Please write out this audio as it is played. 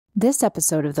This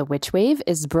episode of The Witch Wave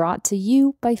is brought to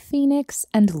you by Phoenix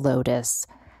and Lotus.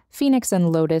 Phoenix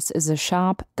and Lotus is a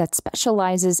shop that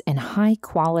specializes in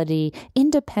high-quality,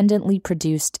 independently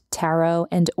produced tarot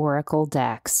and oracle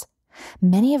decks.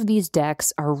 Many of these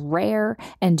decks are rare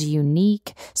and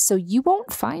unique, so you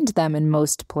won't find them in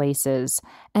most places,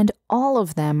 and all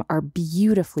of them are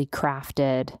beautifully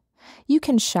crafted. You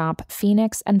can shop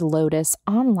Phoenix and Lotus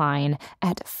online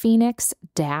at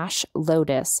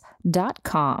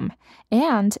phoenix-lotus.com.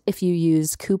 And if you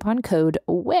use coupon code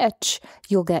WITCH,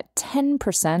 you'll get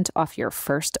 10% off your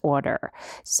first order.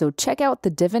 So check out the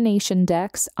divination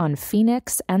decks on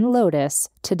Phoenix and Lotus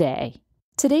today.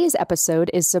 Today's episode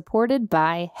is supported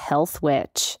by Health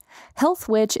Witch. Health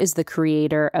Witch is the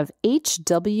creator of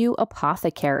HW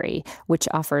Apothecary, which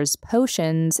offers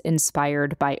potions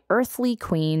inspired by earthly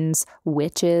queens,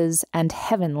 witches, and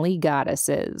heavenly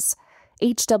goddesses.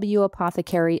 HW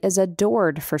Apothecary is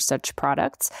adored for such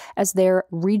products as their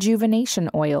rejuvenation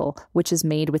oil, which is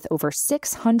made with over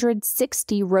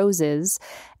 660 roses,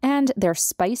 and their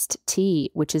spiced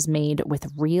tea, which is made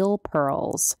with real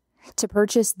pearls. To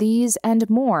purchase these and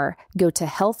more, go to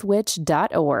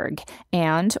healthwitch.org,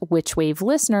 and Witchwave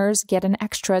listeners get an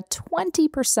extra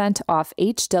 20% off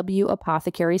HW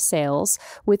Apothecary sales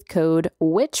with code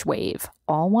WITCHWAVE,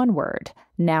 all one word,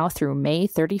 now through May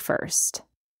 31st.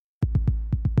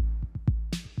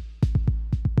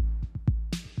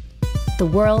 The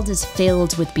world is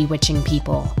filled with bewitching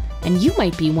people, and you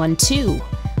might be one too.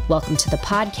 Welcome to the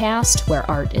podcast where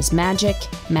art is magic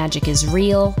is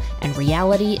real, and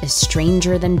reality is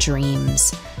stranger than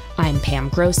dreams. I'm Pam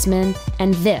Grossman,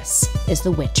 and this is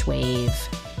The Witch Wave.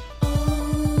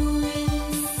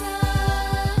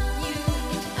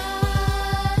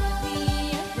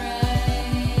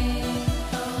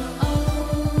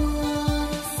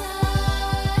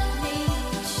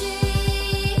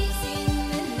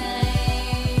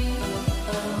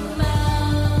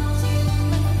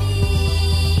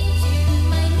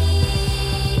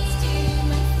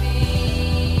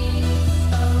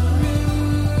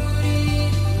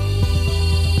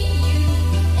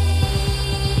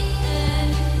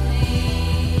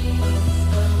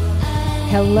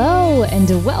 Hello and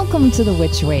welcome to The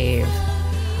Witch Wave.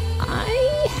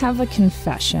 I have a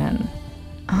confession.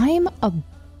 I'm a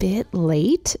bit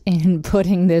late in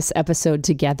putting this episode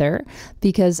together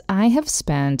because I have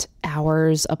spent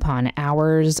hours upon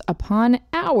hours upon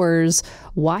hours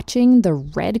watching the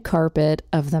red carpet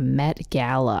of the Met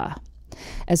Gala.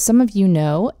 As some of you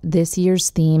know, this year's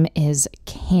theme is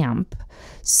camp.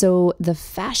 So the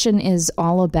fashion is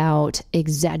all about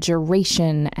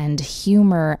exaggeration and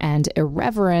humor and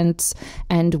irreverence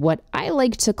and what I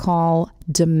like to call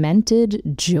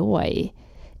demented joy.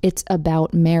 It's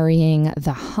about marrying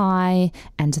the high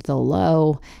and the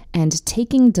low and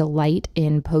taking delight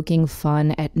in poking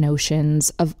fun at notions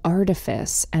of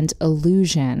artifice and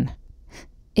illusion.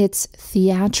 It's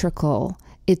theatrical,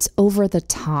 it's over the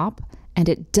top, and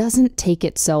it doesn't take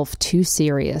itself too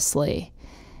seriously.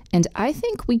 And I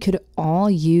think we could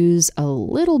all use a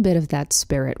little bit of that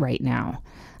spirit right now.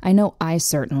 I know I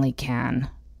certainly can.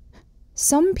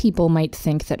 Some people might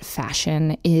think that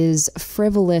fashion is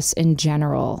frivolous in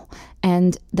general,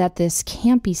 and that this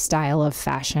campy style of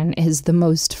fashion is the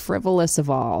most frivolous of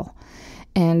all.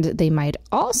 And they might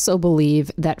also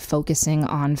believe that focusing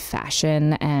on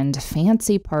fashion and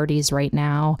fancy parties right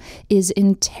now is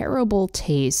in terrible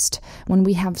taste when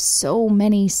we have so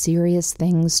many serious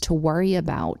things to worry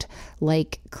about,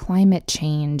 like climate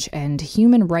change and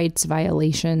human rights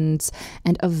violations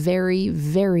and a very,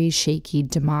 very shaky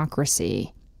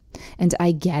democracy. And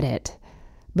I get it.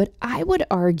 But I would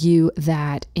argue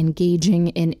that engaging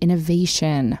in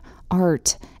innovation,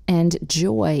 art, and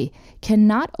joy can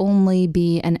not only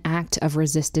be an act of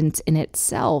resistance in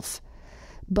itself,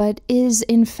 but is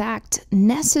in fact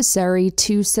necessary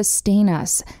to sustain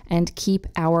us and keep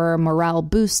our morale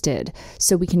boosted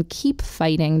so we can keep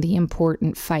fighting the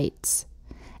important fights.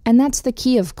 And that's the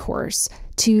key, of course,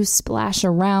 to splash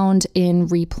around in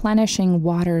replenishing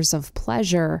waters of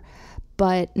pleasure,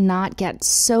 but not get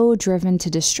so driven to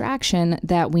distraction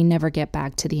that we never get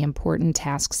back to the important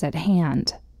tasks at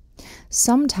hand.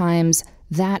 Sometimes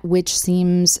that which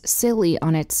seems silly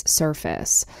on its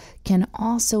surface can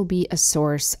also be a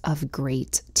source of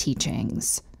great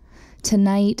teachings.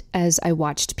 Tonight, as I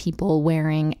watched people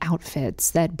wearing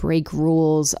outfits that break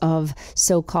rules of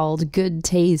so-called good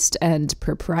taste and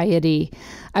propriety,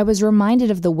 I was reminded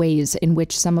of the ways in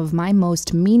which some of my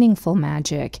most meaningful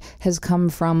magic has come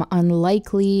from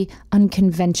unlikely,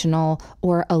 unconventional,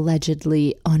 or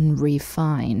allegedly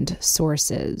unrefined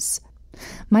sources.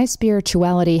 My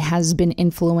spirituality has been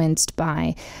influenced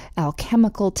by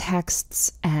alchemical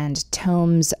texts and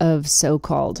tomes of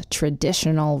so-called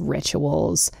traditional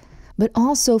rituals, but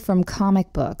also from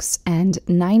comic books and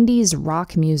 90s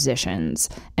rock musicians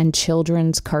and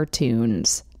children's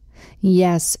cartoons.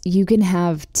 Yes, you can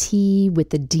have tea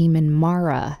with the demon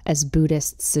Mara, as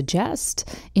Buddhists suggest,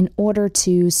 in order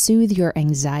to soothe your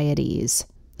anxieties.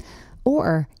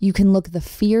 Or you can look the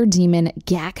fear demon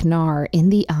Gaknar in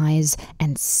the eyes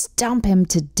and stomp him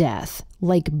to death,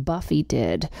 like Buffy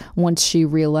did, once she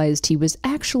realized he was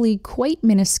actually quite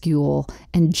minuscule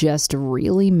and just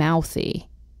really mouthy.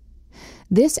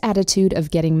 This attitude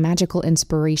of getting magical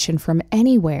inspiration from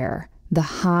anywhere, the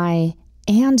high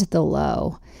and the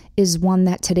low, is one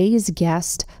that today's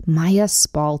guest, Maya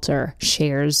Spalter,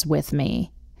 shares with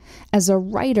me. As a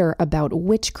writer about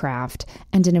witchcraft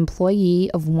and an employee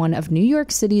of one of New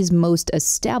York City's most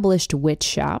established witch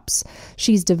shops,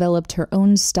 she's developed her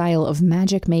own style of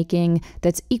magic making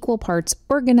that's equal parts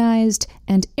organized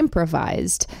and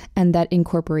improvised, and that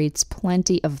incorporates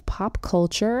plenty of pop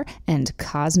culture and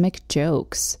cosmic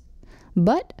jokes.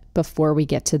 But before we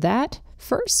get to that,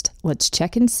 first, let's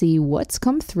check and see what's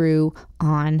come through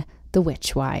on the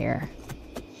Witchwire.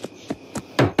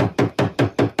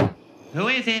 Who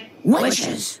is it?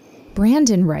 Witches.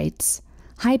 Brandon writes,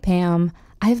 "Hi Pam,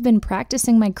 I've been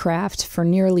practicing my craft for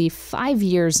nearly 5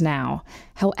 years now.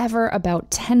 However,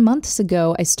 about 10 months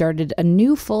ago, I started a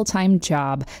new full-time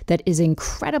job that is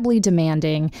incredibly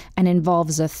demanding and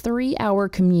involves a 3-hour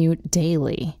commute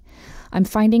daily. I'm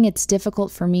finding it's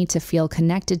difficult for me to feel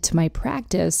connected to my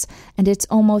practice, and it's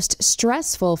almost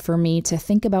stressful for me to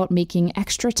think about making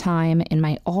extra time in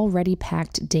my already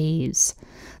packed days.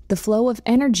 The flow of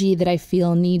energy that I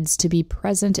feel needs to be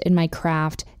present in my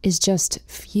craft is just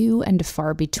few and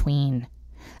far between.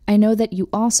 I know that you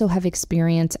also have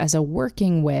experience as a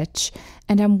working witch,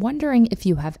 and I'm wondering if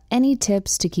you have any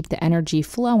tips to keep the energy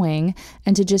flowing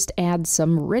and to just add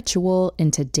some ritual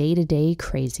into day-to-day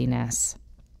craziness."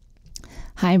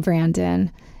 Hi,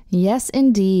 Brandon. Yes,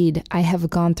 indeed. I have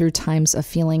gone through times of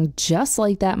feeling just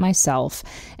like that myself,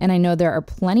 and I know there are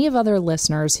plenty of other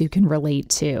listeners who can relate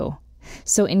too.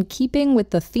 So in keeping with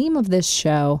the theme of this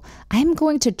show, I'm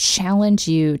going to challenge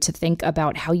you to think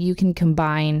about how you can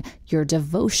combine your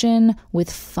devotion with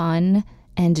fun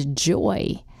and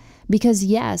joy. Because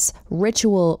yes,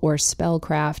 ritual or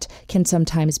spellcraft can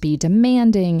sometimes be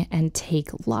demanding and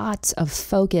take lots of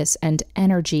focus and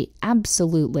energy,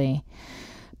 absolutely.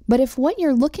 But if what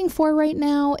you're looking for right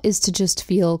now is to just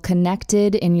feel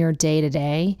connected in your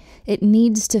day-to-day, it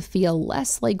needs to feel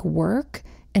less like work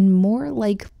and more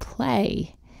like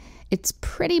play. It's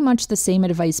pretty much the same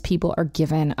advice people are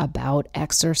given about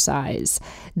exercise,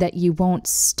 that you won't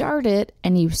start it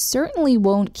and you certainly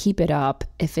won't keep it up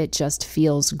if it just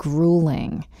feels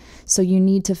grueling. So you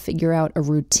need to figure out a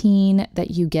routine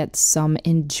that you get some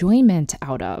enjoyment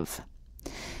out of.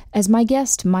 As my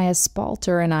guest Maya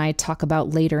Spalter and I talk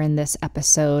about later in this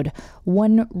episode,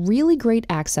 one really great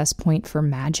access point for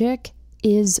magic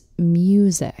is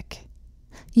music.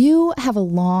 You have a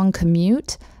long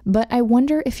commute, but I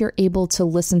wonder if you're able to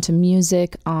listen to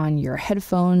music on your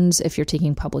headphones if you're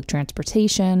taking public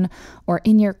transportation, or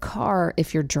in your car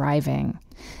if you're driving.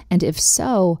 And if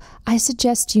so, I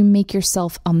suggest you make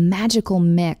yourself a magical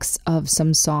mix of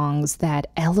some songs that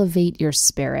elevate your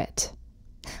spirit.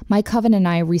 My coven and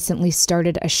I recently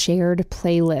started a shared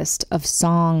playlist of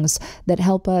songs that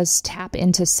help us tap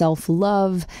into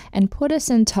self-love and put us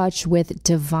in touch with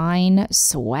divine,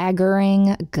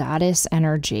 swaggering goddess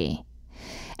energy.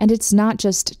 And it's not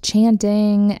just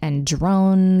chanting and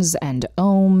drones and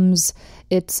ohms.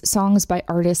 It's songs by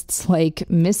artists like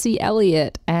Missy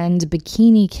Elliott and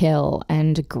Bikini Kill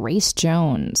and Grace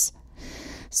Jones.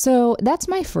 So that's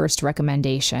my first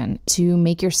recommendation, to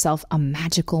make yourself a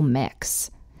magical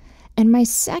mix. And my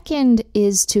second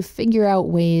is to figure out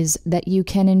ways that you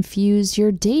can infuse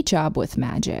your day job with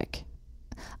magic.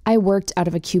 I worked out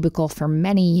of a cubicle for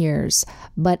many years,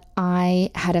 but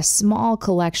I had a small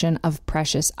collection of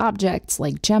precious objects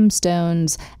like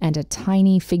gemstones and a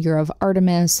tiny figure of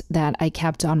Artemis that I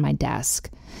kept on my desk.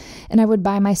 And I would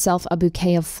buy myself a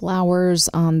bouquet of flowers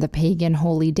on the pagan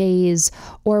holy days,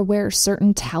 or wear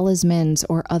certain talismans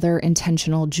or other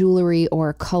intentional jewelry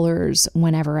or colors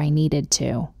whenever I needed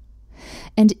to.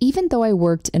 And even though I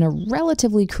worked in a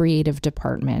relatively creative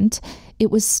department,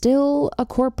 it was still a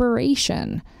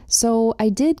corporation, so I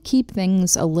did keep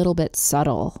things a little bit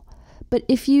subtle. But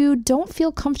if you don't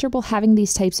feel comfortable having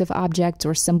these types of objects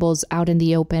or symbols out in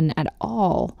the open at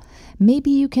all,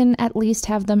 maybe you can at least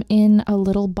have them in a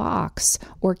little box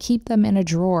or keep them in a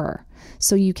drawer,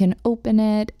 so you can open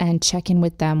it and check in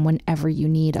with them whenever you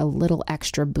need a little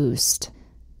extra boost.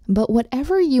 But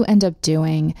whatever you end up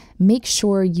doing, make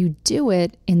sure you do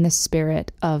it in the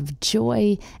spirit of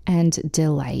joy and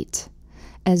delight.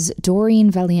 As Doreen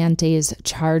Valiente's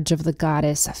Charge of the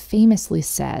Goddess famously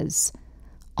says,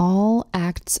 "All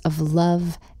acts of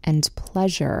love and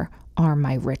pleasure are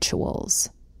my rituals."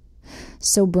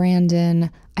 So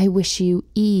Brandon, I wish you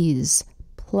ease,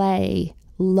 play,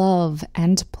 love,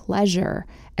 and pleasure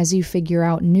as you figure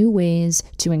out new ways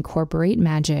to incorporate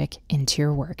magic into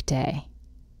your workday.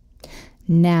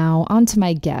 Now, on to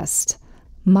my guest.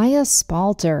 Maya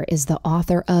Spalter is the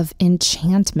author of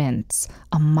Enchantments,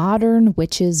 a modern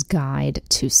witch's guide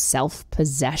to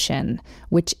self-possession,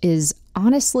 which is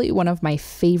honestly one of my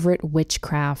favorite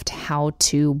witchcraft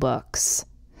how-to books.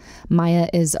 Maya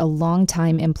is a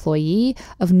longtime employee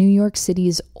of New York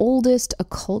City's oldest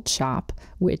occult shop,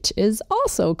 which is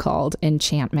also called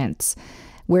Enchantments,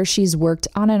 where she's worked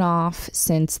on and off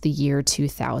since the year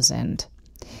 2000.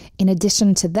 In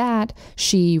addition to that,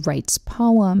 she writes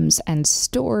poems and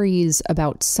stories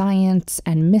about science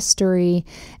and mystery,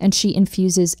 and she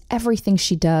infuses everything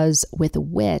she does with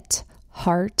wit,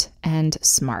 heart, and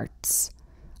smarts.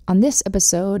 On this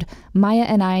episode, Maya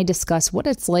and I discuss what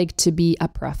it's like to be a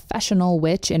professional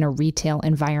witch in a retail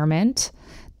environment,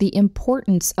 the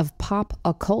importance of pop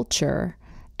occulture,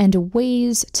 and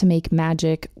ways to make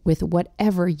magic with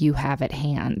whatever you have at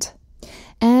hand.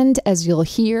 And as you'll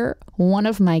hear, one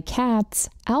of my cats,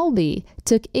 Albie,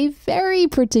 took a very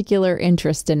particular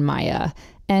interest in Maya,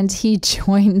 and he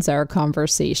joins our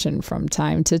conversation from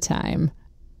time to time.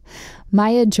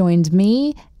 Maya joined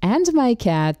me and my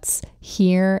cats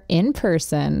here in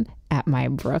person at my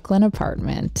Brooklyn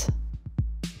apartment.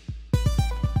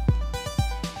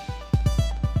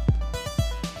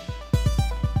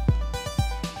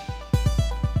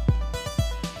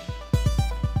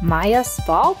 Maya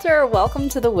Spalter, welcome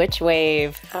to the Witch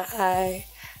Wave. Hi.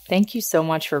 Thank you so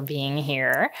much for being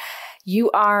here.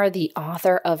 You are the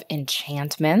author of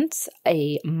Enchantments,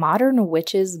 a modern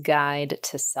witch's guide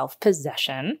to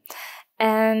self-possession.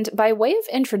 And by way of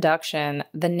introduction,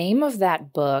 the name of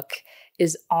that book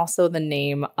is also the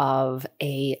name of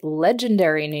a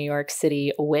legendary New York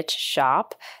City witch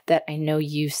shop that I know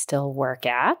you still work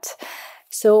at.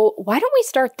 So why don't we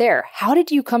start there? How did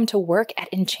you come to work at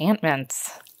Enchantments?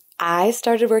 I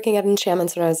started working at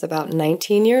Enchantments when I was about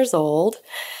 19 years old.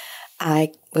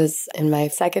 I was in my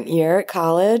second year at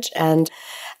college, and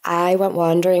I went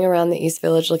wandering around the East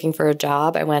Village looking for a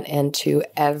job. I went into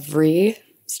every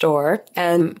store,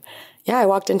 and I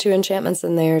walked into Enchantments,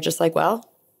 and they were just like, "Well,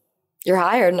 you're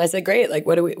hired." And I said, "Great, like,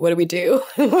 what do we do?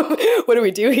 What do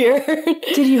we do here?"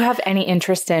 Did you have any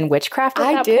interest in witchcraft at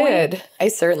that did. point? I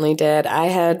certainly did. I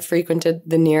had frequented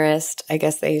the nearest, I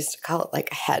guess they used to call it like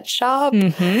a head shop.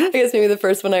 Mm-hmm. I guess maybe the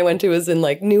first one I went to was in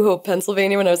like New Hope,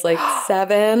 Pennsylvania when I was like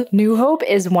 7. New Hope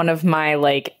is one of my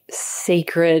like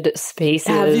sacred spaces.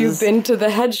 Have you been to the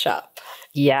head shop?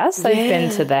 Yes, I've been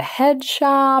to the head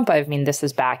shop. I mean, this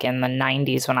is back in the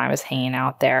 90s when I was hanging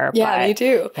out there. Yeah, but, me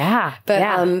too. Yeah.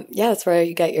 But that's where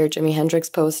you get your Jimi Hendrix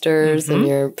posters and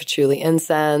your patchouli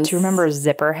incense. Do you remember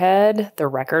Zipperhead, the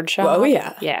record shop? Oh,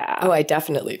 yeah. Yeah. Oh, I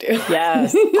definitely do.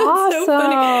 Yes. So Awesome.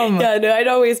 funny. Yeah, no, I'd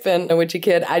always been a witchy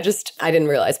kid. I didn't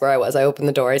realize where I was. I opened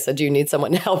the door. I said, "Do you need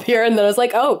someone to help here?" And then I was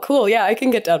like, "Oh, cool. Yeah, I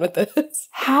can get down with this."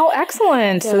 How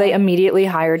excellent. Yeah. So they immediately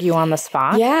hired you on the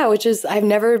spot? Yeah, which is, I've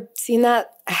never seen that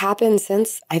happen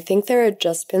since. I think there had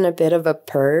just been a bit of a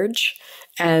purge,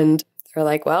 and they're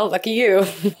like, "Well, lucky you."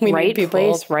 We right need people.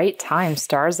 Place, right time,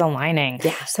 stars aligning.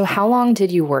 Yeah. So how long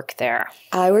did you work there?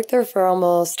 I worked there for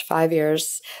almost 5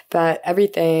 years, but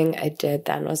everything I did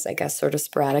then was, I guess, sort of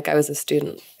sporadic. I was a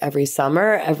student every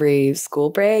summer, every school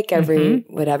break, every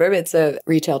whatever. It's a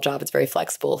retail job. It's very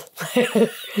flexible.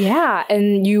 Yeah,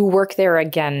 and you work there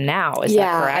again now, is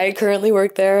that correct? Yeah, I currently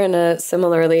work there in a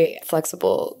similarly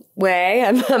flexible way.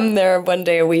 I'm there one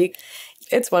day a week.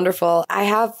 It's wonderful. I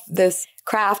have this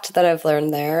craft that I've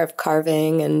learned there of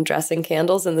carving and dressing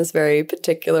candles in this very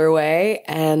particular way,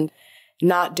 and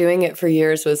not doing it for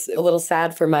years was a little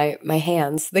sad for my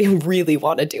hands. They really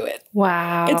want to do it.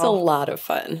 Wow. It's a lot of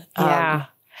fun. Yeah.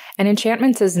 And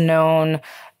Enchantments is known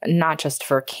not just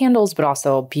for candles, but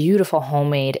also beautiful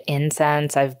homemade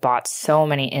incense. I've bought so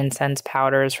many incense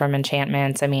powders from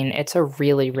Enchantments. I mean, it's a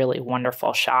really, really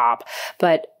wonderful shop.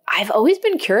 But I've always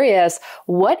been curious,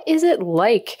 what is it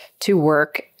like to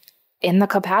work in the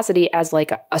capacity as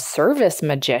like a service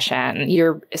magician?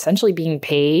 You're essentially being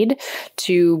paid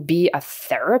to be a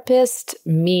therapist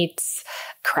meets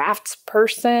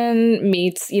craftsperson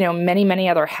meets, many, many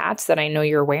other hats that I know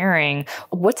you're wearing.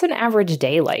 What's an average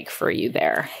day like for you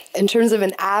there? In terms of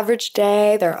an average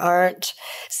day, there aren't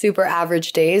super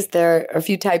average days. There are a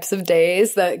few types of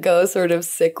days that go sort of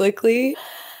cyclically.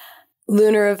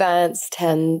 Lunar events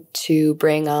tend to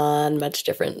bring on much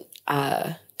different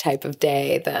type of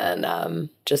day than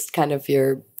just kind of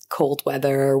your cold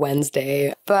weather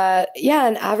Wednesday. But yeah,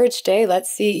 an average day,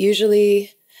 let's see,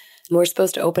 usually we're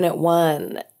supposed to open at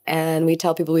 1, and we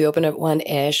tell people we open at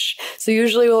 1-ish. So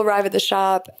usually we'll arrive at the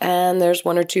shop and there's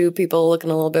 1 or 2 people looking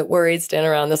a little bit worried,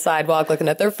 standing around the sidewalk looking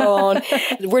at their phone.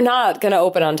 We're not going to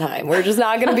open on time. We're just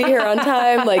not going to be here on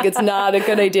time. Like, it's not a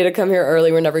good idea to come here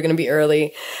early. We're never going to be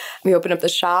early. We open up the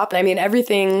shop. I mean,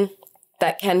 everything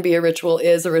that can be a ritual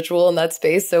is a ritual in that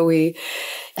space. So we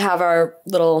have our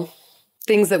little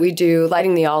things that we do,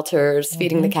 lighting the altars,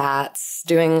 feeding the cats,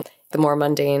 doing the more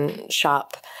mundane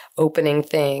shop opening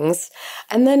things.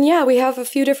 And then, yeah, we have a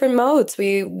few different modes.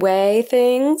 We weigh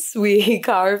things, we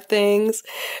carve things,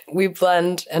 we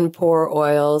blend and pour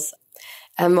oils.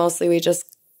 And mostly we just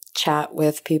chat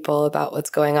with people about what's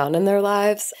going on in their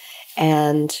lives.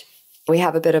 And we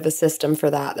have a bit of a system for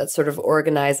that sort of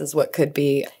organizes what could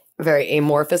be a very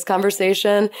amorphous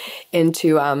conversation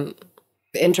into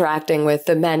interacting with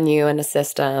the menu and a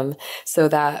system so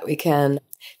that we can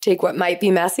take what might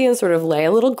be messy and sort of lay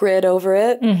a little grid over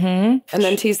it and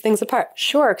then tease things apart.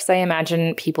 Sure, because I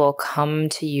imagine people come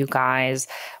to you guys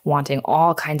wanting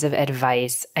all kinds of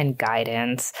advice and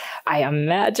guidance. I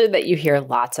imagine that you hear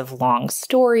lots of long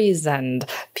stories and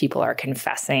people are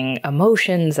confessing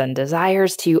emotions and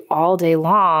desires to you all day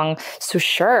long. So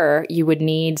sure, you would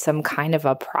need some kind of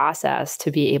a process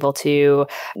to be able to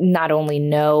not only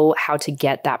know how to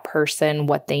get that person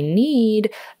what they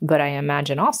need, but I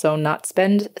imagine also not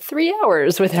spend 3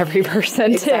 hours with every person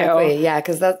too. Exactly. Yeah,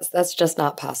 because that's just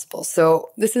not possible. So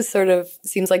this is sort of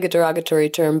seems like a derogatory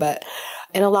term, but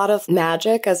in a lot of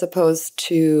magic, as opposed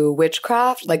to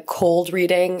witchcraft, like cold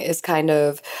reading is kind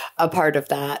of a part of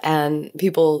that. And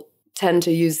people tend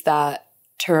to use that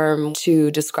term to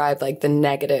describe like the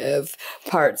negative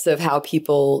parts of how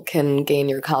people can gain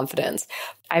your confidence.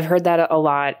 I've heard that a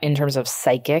lot in terms of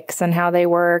psychics and how they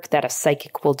work, that a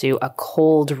psychic will do a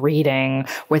cold reading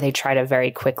where they try to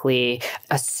very quickly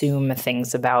assume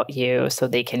things about you so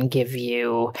they can give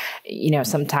you,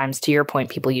 sometimes to your point,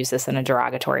 people use this in a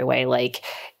derogatory way, like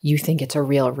you think it's a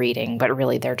real reading, but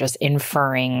really they're just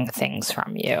inferring things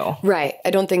from you. Right.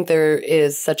 I don't think there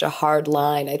is such a hard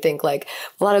line. I think like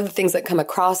a lot of the things that come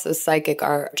across as psychic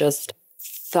are just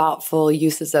thoughtful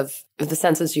uses of the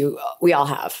senses we all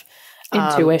have.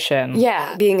 Intuition.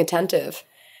 Yeah, being attentive.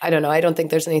 I don't know. I don't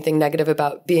think there's anything negative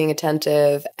about being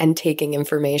attentive and taking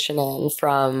information in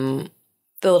from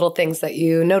the little things that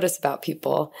you notice about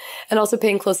people. And also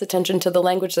paying close attention to the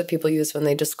language that people use when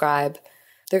they describe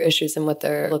their issues and what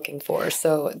they're looking for.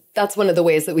 So that's one of the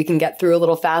ways that we can get through a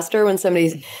little faster when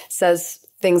somebody says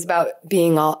things about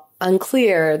being all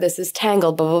unclear, this is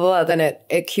tangled, blah, blah, blah. Then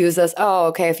it cues us, oh,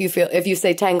 okay, if you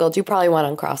say tangled, you probably want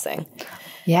uncrossing.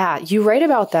 Yeah, you write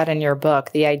about that in your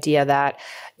book, the idea that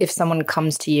if someone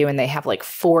comes to you and they have like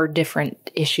 4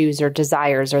 different issues or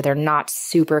desires, or they're not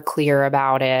super clear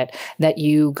about it, that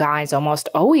you guys almost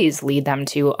always lead them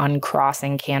to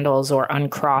uncrossing candles or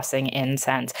uncrossing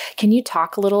incense. Can you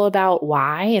talk a little about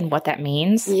why and what that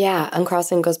means? Yeah,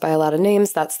 uncrossing goes by a lot of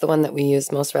names. That's the one that we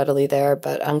use most readily there.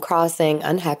 But uncrossing,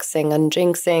 unhexing,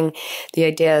 unjinxing, the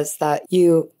idea is that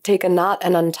you take a knot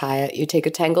and untie it. You take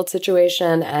a tangled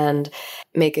situation and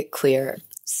make it clear.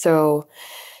 So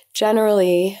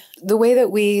generally, the way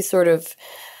that we sort of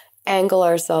angle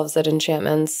ourselves at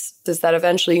Enchantments is that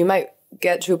eventually you might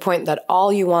get to a point that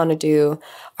all you want to do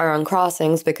are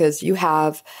uncrossings because you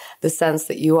have the sense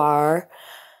that you are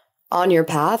on your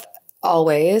path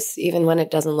always, even when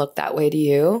it doesn't look that way to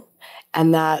you.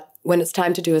 And that when it's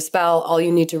time to do a spell, all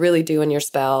you need to really do in your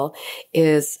spell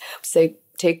is say,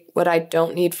 take what I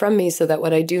don't need from me so that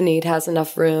what I do need has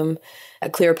enough room, a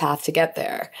clear path to get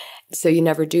there. So you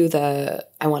never do the,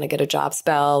 I want to get a job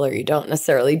spell, or you don't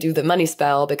necessarily do the money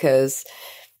spell because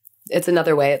it's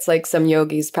another way. It's like some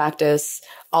yogis practice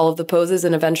all of the poses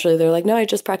and eventually they're like, no, I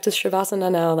just practice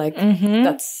Shavasana now. Like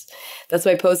that's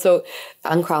my pose. So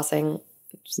uncrossing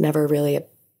is never really a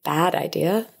bad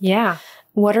idea. Yeah.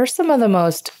 What are some of the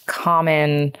most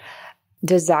common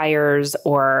desires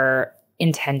or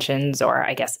intentions or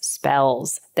I guess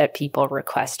spells that people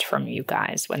request from you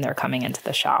guys when they're coming into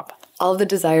the shop? All of the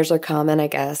desires are common, I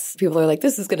guess. People are like,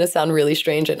 this is going to sound really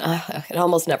strange. And it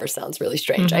almost never sounds really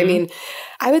strange. I mean,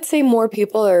 I would say more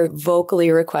people are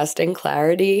vocally requesting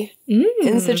clarity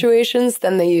in situations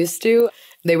than they used to.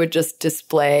 They would just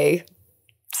display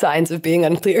signs of being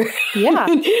unclear. Yeah.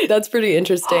 That's pretty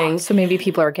interesting. So maybe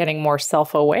people are getting more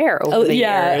self-aware over the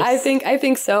years. I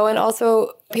think so. And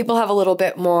also people have a little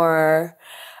bit more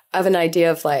of an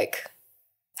idea of like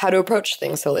how to approach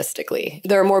things holistically.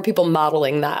 There are more people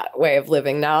modeling that way of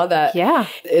living now that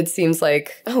it seems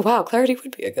like, oh, wow, clarity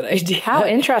would be a good idea. How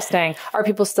interesting. Are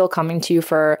people still coming to you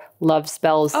for love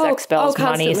spells, sex spells,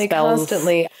 money spells?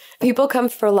 Constantly. People come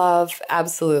for love,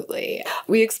 absolutely.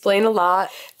 We explain a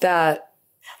lot that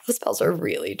the spells are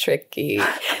really tricky.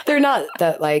 They're not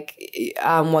that like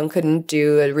one couldn't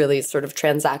do a really sort of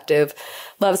transactive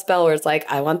love spell where it's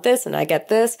like, I want this and I get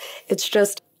this. It's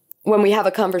just when we have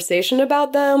a conversation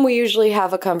about them, we usually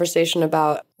have a conversation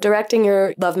about directing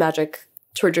your love magic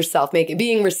toward yourself,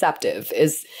 being receptive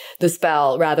is the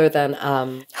spell rather than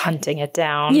hunting it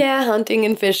down. Yeah, hunting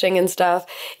and fishing and stuff.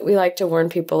 We like to warn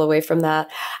people away from that.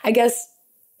 I guess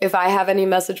if I have any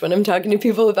message when I'm talking to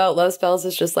people about love spells,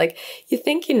 it's just like, you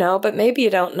think you know, but maybe you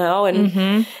don't know.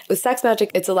 And with sex magic,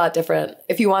 it's a lot different.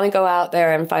 If you want to go out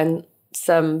there and find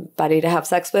somebody to have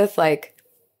sex with, like,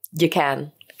 you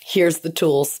can. Here's the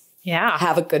tools. Yeah.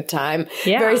 Have a good time.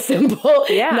 Yeah. Very simple.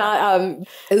 Yeah. Not,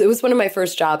 it was one of my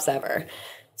first jobs ever.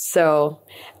 So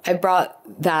I brought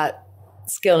that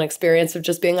skill and experience of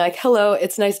just being like, hello,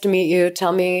 it's nice to meet you.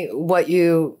 Tell me what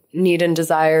you need and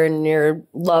desire in your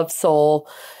love soul.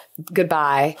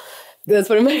 Goodbye. That's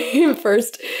one of my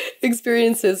first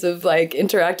experiences of like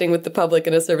interacting with the public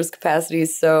in a service capacity.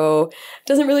 So it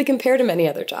doesn't really compare to many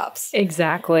other jobs.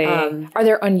 Exactly. Are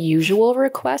there unusual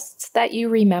requests that you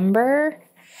remember?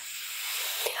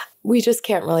 We just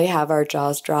can't really have our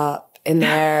jaws drop in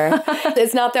there.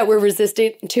 It's not that we're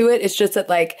resistant to it. It's just that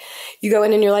like you go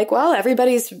in and you're like, well,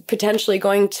 everybody's potentially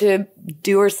going to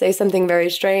do or say something very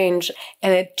strange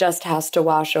and it just has to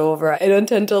wash over. I don't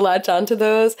tend to latch onto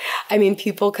those. I mean,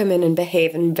 people come in and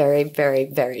behave in very, very,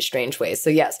 very strange ways. So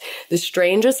yes, the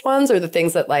strangest ones are the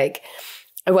things that like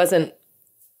I wasn't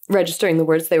registering the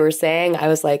words they were saying. I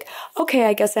was like, okay,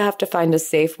 I guess I have to find a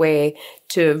safe way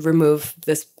to remove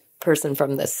this person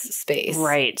from this space.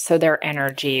 Right. So their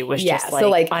energy was just like,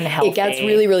 so like unhealthy. It gets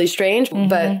really, really strange.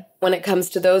 But when it comes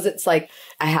to those, it's like,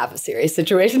 I have a serious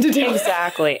situation to deal with.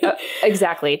 Exactly.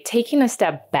 Exactly. Taking a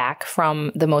step back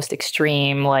from the most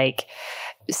extreme, like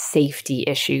safety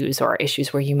issues or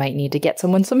issues where you might need to get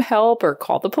someone some help or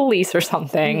call the police or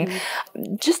something.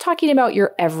 Just talking about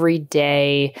your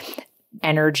everyday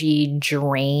energy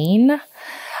drain.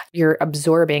 You're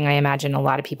absorbing, I imagine, a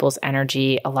lot of people's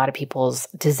energy, a lot of people's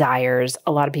desires,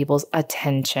 a lot of people's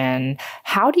attention.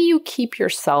 How do you keep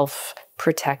yourself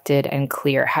protected and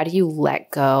clear? How do you let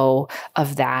go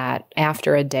of that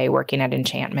after a day working at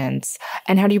Enchantments?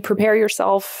 And how do you prepare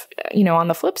yourself, on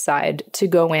the flip side, to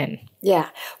go in? Yeah.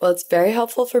 Well, it's very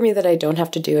helpful for me that I don't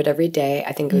have to do it every day.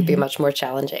 I think it would be much more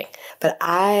challenging. But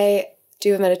I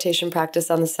do a meditation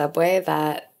practice on the subway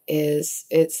that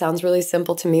it sounds really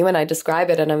simple to me when I describe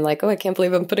it. And I'm like, oh, I can't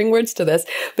believe I'm putting words to this.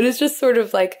 But it's just sort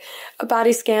of like a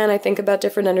body scan. I think about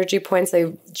different energy points.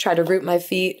 I try to root my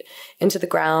feet into the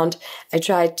ground. I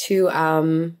try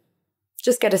to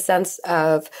just get a sense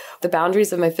of the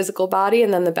boundaries of my physical body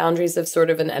and then the boundaries of sort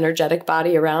of an energetic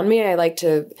body around me. I like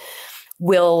to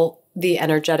will the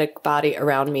energetic body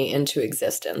around me into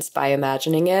existence by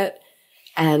imagining it.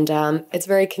 And it's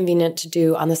very convenient to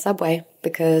do on the subway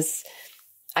because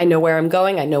I know where I'm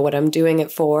going. I know what I'm doing it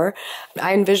for.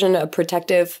 I envision a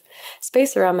protective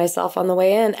space around myself on the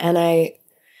way in, and I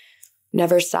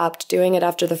never stopped doing it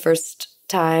after the first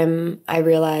time I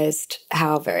realized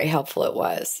how very helpful it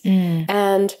was.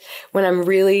 And when I'm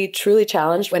really, truly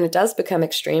challenged, when it does become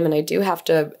extreme and I do have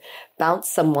to bounce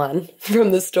someone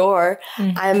from the store,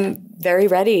 I'm very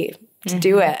ready to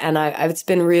do it. And it's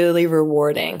been really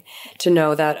rewarding to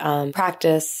know that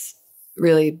practice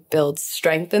really builds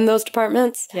strength in those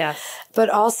departments. Yes. But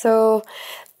also,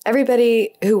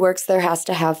 everybody who works there has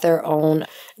to have their own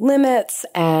limits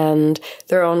and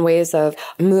their own ways of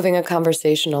moving a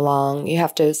conversation along. You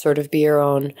have to sort of be your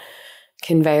own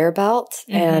conveyor belt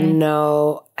and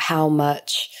know how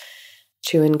much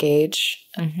to engage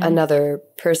another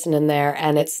person in there.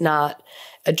 And it's not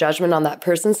a judgment on that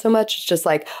person so much. It's just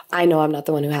like, I know I'm not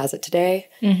the one who has it today,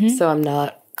 so I'm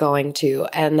not going to.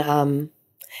 And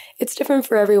it's different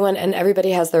for everyone, and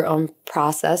everybody has their own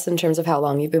process in terms of how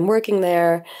long you've been working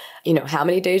there, how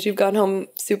many days you've gone home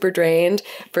super drained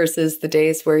versus the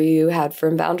days where you had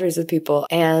firm boundaries with people.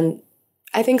 And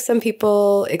I think some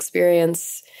people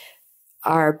experience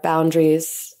our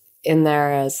boundaries in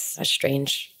there as a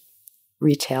strange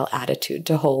retail attitude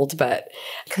to hold, but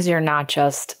because you're not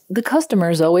just the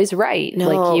customer's always right. No,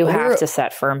 like you have to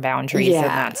set firm boundaries in Yeah.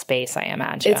 that space, I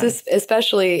imagine. it's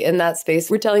especially in that space,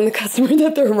 we're telling the customer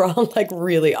that they're wrong like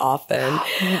really often.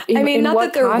 I mean, not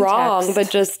that they're wrong, but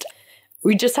just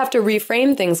we just have to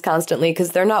reframe things constantly because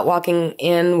they're not walking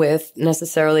in with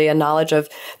necessarily a knowledge of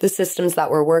the systems that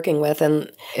we're working with.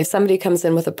 And if somebody comes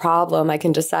in with a problem, I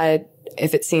can decide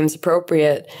if it seems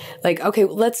appropriate, like, okay,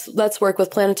 let's work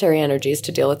with planetary energies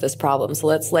to deal with this problem. So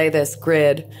let's lay this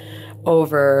grid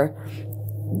over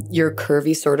your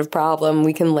curvy sort of problem.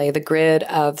 We can lay the grid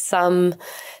of some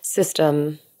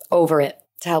system over it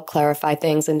to help clarify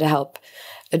things and to help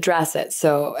address it.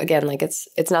 So again, like it's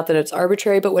not that it's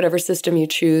arbitrary, but whatever system you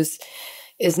choose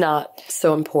is not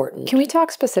so important. Can we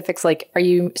talk specifics? Like, are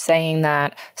you saying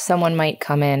that someone might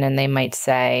come in and they might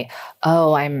say,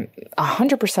 oh, I'm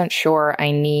 100% sure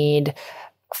I need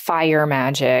fire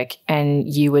magic. And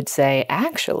you would say,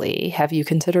 actually, have you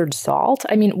considered salt?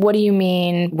 I mean, what do you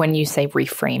mean when you say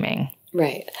reframing?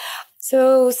 Right.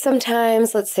 So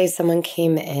sometimes, let's say someone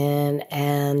came in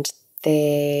and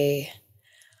they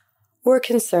were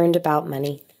concerned about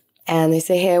money. And they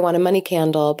say, hey, I want a money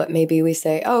candle. But maybe we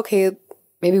say, oh, okay,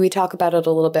 maybe we talk about it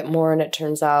a little bit more. And it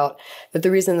turns out that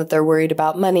the reason that they're worried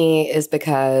about money is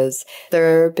because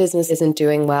their business isn't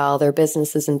doing well. Their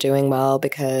business isn't doing well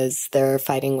because they're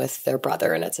fighting with their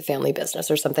brother and it's a family business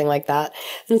or something like that.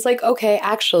 And it's like, okay,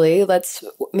 actually, let's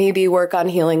maybe work on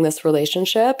healing this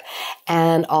relationship.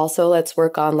 And also let's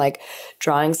work on like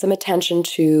drawing some attention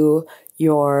to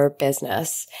your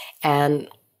business. And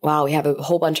wow, we have a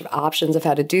whole bunch of options of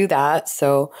how to do that.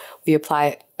 So we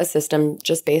apply a system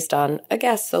just based on a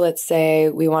guess. So let's say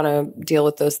we want to deal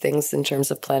with those things in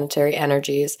terms of planetary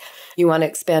energies. You want to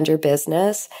expand your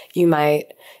business. You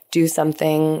might do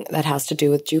something that has to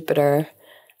do with Jupiter.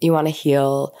 You want to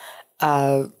heal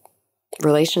a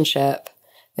relationship,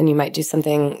 then you might do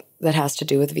something that has to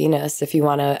do with Venus. If you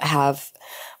want to have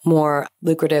more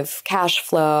lucrative cash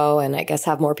flow and I guess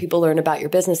have more people learn about your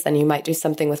business, then you might do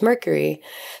something with Mercury.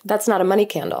 That's not a money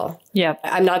candle. Yeah.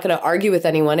 I'm not going to argue with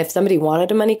anyone. If somebody wanted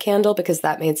a money candle because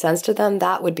that made sense to them,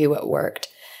 that would be what worked.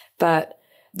 But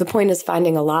the point is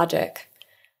finding a logic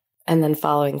and then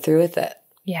following through with it.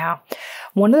 Yeah.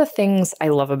 One of the things I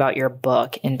love about your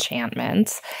book,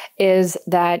 Enchantments, is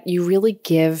that you really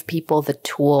give people the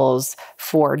tools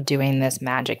for doing this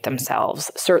magic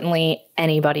themselves. Certainly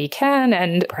anybody can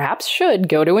and perhaps should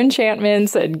go to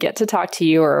Enchantments and get to talk to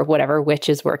you or whatever witch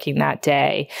is working that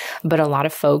day. But a lot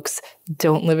of folks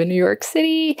don't live in New York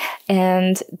City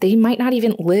and they might not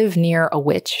even live near a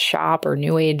witch shop or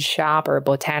new age shop or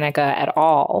botanica at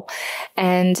all.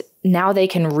 And now they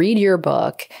can read your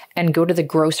book and go to the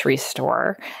grocery store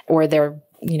or their,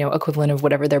 equivalent of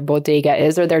whatever their bodega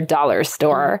is or their dollar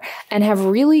store and have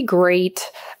really great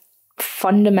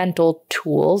fundamental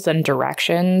tools and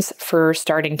directions for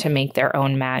starting to make their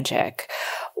own magic.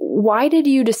 Why did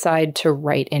you decide to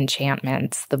write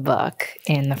Enchantments, the book,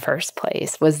 in the first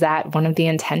place? Was that one of the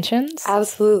intentions?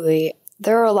 Absolutely.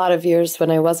 There were a lot of years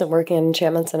when I wasn't working in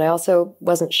Enchantments and I also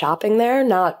wasn't shopping there,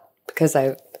 not because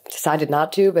I decided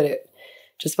not to, but it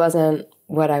just wasn't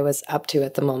what I was up to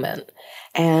at the moment.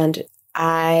 And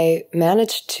I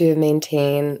managed to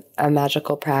maintain a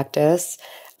magical practice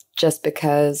just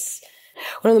because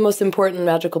one of the most important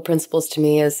magical principles to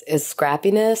me is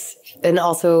scrappiness. And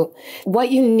also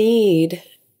what you need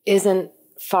isn't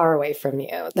far away from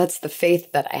you. That's the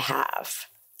faith that I have.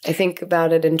 I think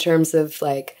about it in terms of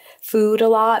like food a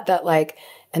lot, that like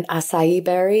an acai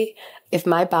berry, if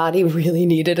my body really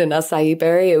needed an acai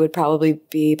berry, it would probably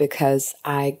be because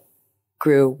I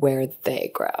grew where they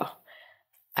grow.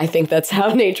 I think that's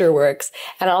how nature works.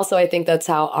 And also I think that's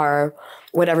how our,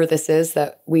 whatever this is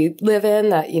that we live in,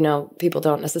 that, people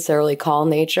don't necessarily call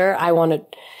nature, I want to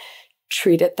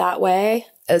treat it that way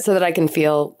so that I can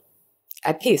feel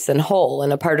at peace and whole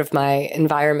and a part of my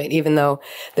environment, even though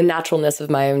the naturalness of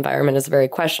my environment is very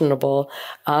questionable.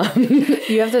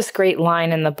 You have this great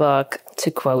line in the book,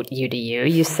 to quote you to you.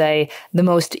 You say, the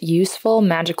most useful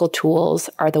magical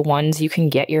tools are the ones you can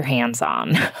get your hands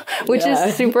on, which is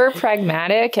super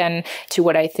pragmatic. And to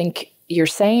what I think you're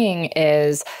saying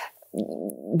is,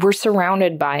 we're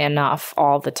surrounded by enough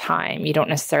all the time. You don't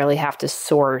necessarily have to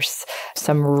source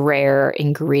some rare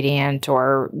ingredient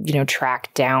or,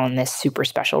 track down this super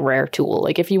special rare tool.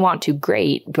 Like if you want to,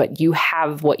 great, but you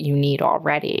have what you need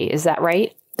already. Is that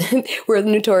right? we're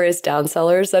notorious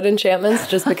downsellers at Enchantments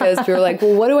just because we were like,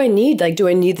 well, what do I need? Like, do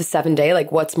I need the 7-day?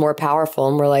 Like, what's more powerful?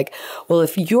 And we're like, well,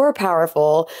 if you're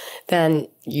powerful, then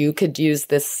you could use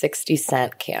this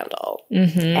 60-cent candle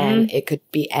and it could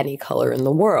be any color in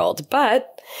the world.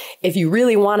 But if you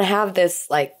really want to have this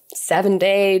like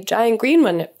 7-day giant green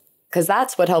one, because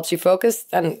that's what helps you focus,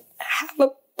 then have a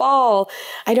ball.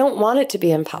 I don't want it to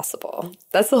be impossible.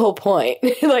 That's the whole point.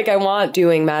 Like, I want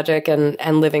doing magic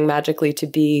and living magically to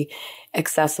be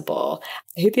accessible.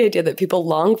 I hate the idea that people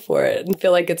long for it and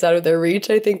feel like it's out of their reach.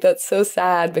 I think that's so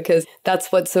sad, because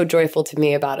that's what's so joyful to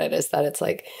me about it, is that it's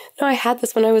like, no, I had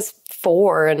this when I was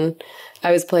 4 and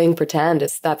I was playing pretend.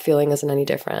 It's that feeling isn't any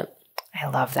different. I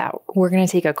love that. We're going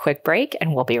to take a quick break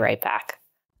and we'll be right back.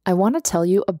 I want to tell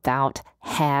you about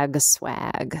Hag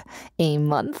Swag, a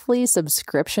monthly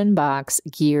subscription box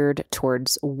geared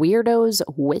towards weirdos,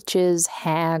 witches,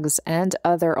 hags, and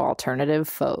other alternative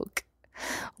folk.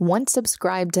 Once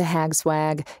subscribed to Hag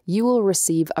Swag, you will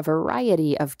receive a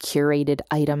variety of curated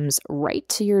items right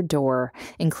to your door,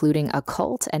 including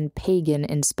occult and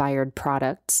pagan-inspired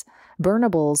products,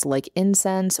 burnables like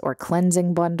incense or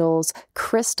cleansing bundles,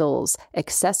 crystals,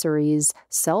 accessories,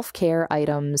 self-care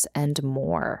items, and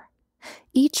more.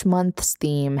 Each month's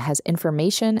theme has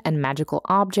information and magical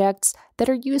objects that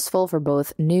are useful for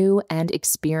both new and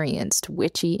experienced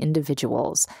witchy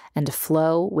individuals and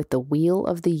flow with the wheel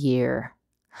of the year.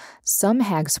 Some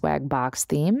Hag Swag box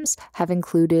themes have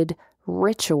included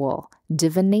ritual,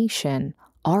 divination,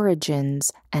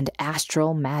 origins, and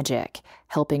astral magic,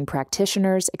 helping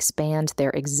practitioners expand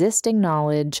their existing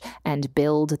knowledge and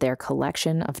build their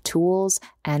collection of tools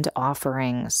and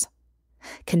offerings.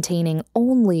 Containing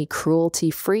only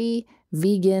cruelty-free,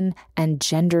 vegan, and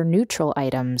gender-neutral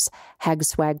items, Hag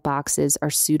Swag boxes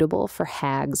are suitable for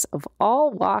hags of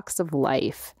all walks of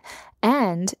life.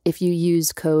 And if you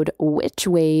use code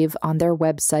WITCHWAVE on their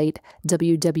website,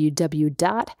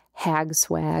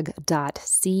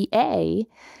 www.hagswag.ca,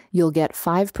 you'll get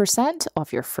 5%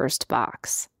 off your first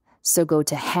box. So go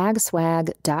to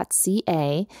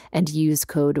hagswag.ca and use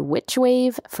code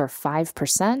WITCHWAVE for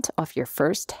 5% off your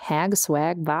first Hag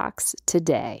Swag box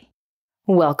today.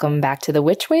 Welcome back to the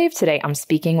Witch Wave. Today I'm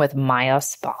speaking with Maya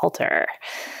Spalter.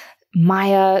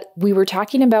 Maya, we were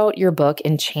talking about your book,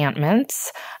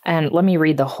 Enchantments, and let me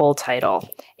read the whole title.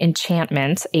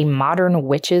 Enchantments, a modern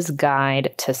witch's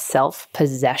guide to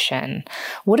self-possession.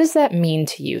 What does that mean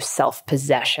to you,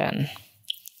 self-possession?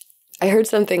 I heard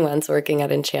something once working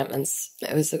at Enchantments.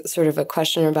 It was sort of a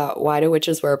question about why do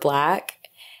witches wear black?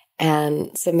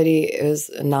 And it was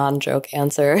a non-joke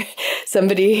answer.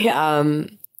 Somebody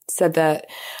said that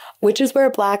witches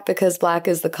wear black because black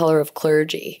is the color of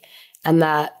clergy, and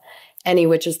that any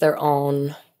witch is their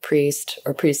own priest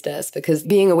or priestess, because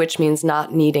being a witch means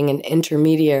not needing an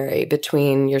intermediary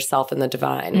between yourself and the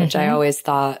divine, which I always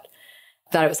thought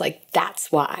that it was like,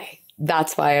 that's why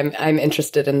I'm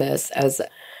interested in this as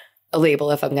a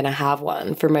label, if I'm going to have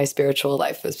one for my spiritual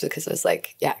life, was because I was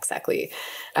like, yeah, exactly.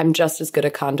 I'm just as good a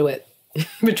conduit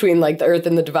between like the earth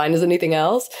and the divine as anything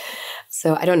else.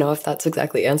 So I don't know if that's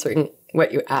exactly answering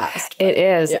what you asked. It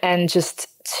is. Yeah. And just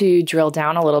to drill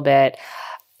down a little bit,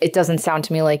 it doesn't sound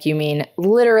to me like you mean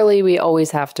literally we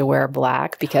always have to wear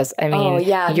black, because, I mean,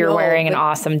 you're wearing an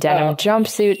awesome denim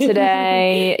jumpsuit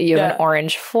today. You have an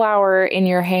orange flower in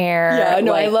your hair. Yeah,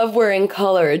 no, I love wearing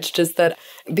color. It's just that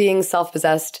being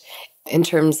self-possessed in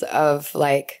terms of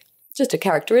like just a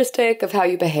characteristic of how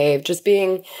you behave, just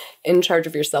being in charge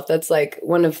of yourself. That's like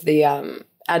one of the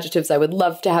adjectives I would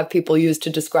love to have people use to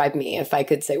describe me. If I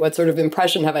could say, what sort of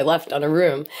impression have I left on a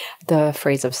room? The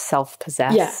phrase of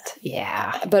self-possessed.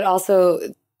 Yeah. But also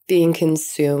being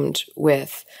consumed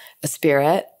with a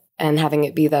spirit and having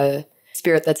it be the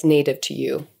spirit that's native to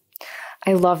you.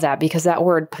 I love that, because that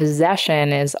word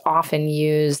possession is often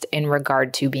used in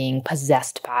regard to being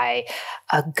possessed by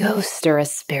a ghost or a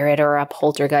spirit or a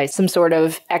poltergeist, some sort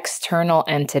of external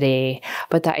entity.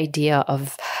 But the idea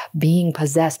of being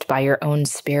possessed by your own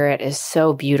spirit is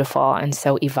so beautiful and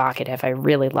so evocative. I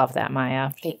really love that, Maya.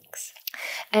 Thanks.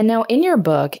 And now in your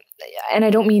book, and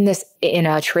I don't mean this in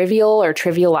a trivial or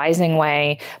trivializing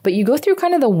way, but you go through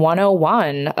kind of the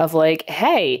 101 of like,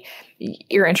 hey,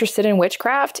 you're interested in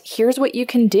witchcraft? Here's what you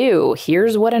can do.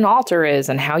 Here's what an altar is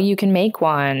and how you can make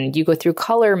one. You go through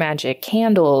color magic,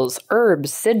 candles,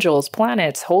 herbs, sigils,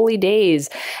 planets, holy days,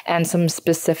 and some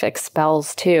specific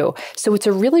spells too. So it's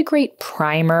a really great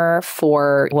primer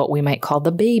for what we might call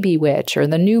the baby witch or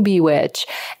the newbie witch.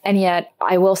 And yet,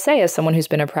 I will say, as someone who's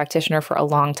been a practitioner for a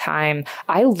long time,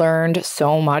 I learned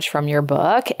so much from your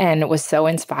book and was so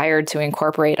inspired to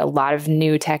incorporate a lot of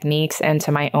new techniques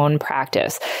into my own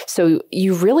practice. So So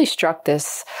you really struck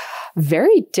this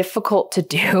very difficult to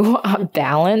do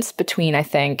balance between, I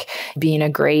think, being a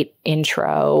great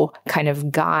intro kind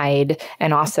of guide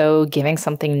and also giving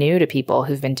something new to people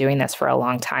who've been doing this for a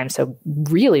long time. So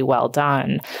really well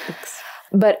done. Thanks.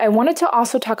 But I wanted to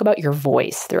also talk about your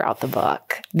voice throughout the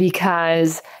book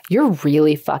because you're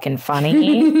really fucking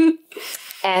funny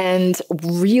and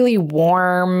really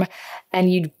warm,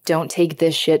 and you don't take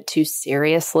this shit too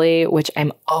seriously, which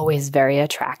I'm always very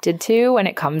attracted to when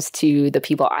it comes to the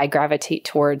people I gravitate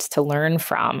towards to learn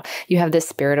from. You have this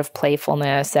spirit of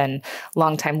playfulness, and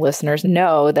longtime listeners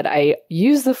know that I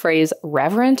use the phrase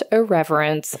reverent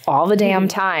irreverence all the damn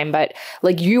time, but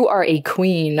like you are a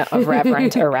queen of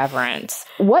reverent irreverence.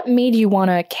 What made you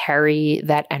want to carry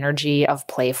that energy of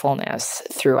playfulness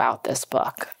throughout this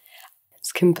book?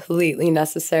 It's completely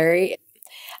necessary.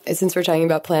 Since we're talking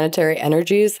about planetary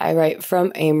energies, I write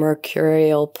from a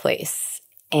mercurial place,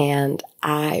 and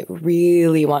I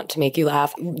really want to make you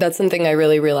laugh. That's something I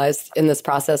really realized in this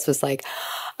process was like,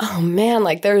 oh man,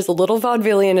 like there's a little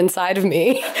vaudevillian inside of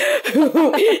me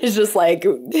who is just like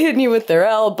hitting you with their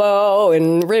elbow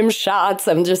and rim shots.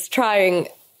 I'm just trying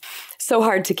so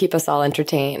hard to keep us all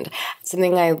entertained.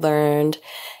 Something I learned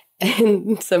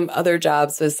in some other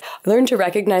jobs was I learned to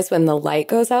recognize when the light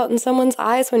goes out in someone's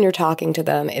eyes when you're talking to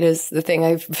them. It is the thing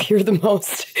I fear the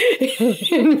most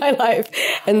in my life.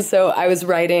 And so I was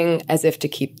writing as if to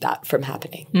keep that from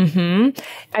happening. Mm-hmm.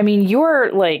 I mean,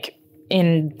 you're like,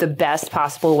 in the best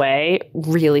possible way,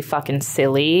 really fucking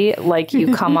silly. Like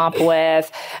you come up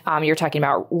with, you're talking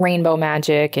about rainbow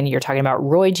magic and you're talking about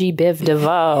Roy G. Biv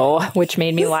DeVoe, which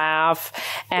made me laugh.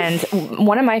 And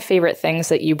one of my favorite things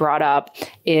that you brought up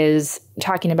is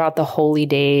talking about the holy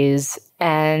days.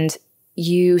 And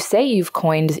you say you've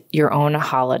coined your own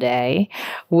holiday,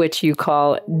 which you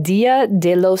call Dia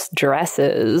de los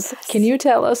Dresses. Can you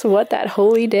tell us what that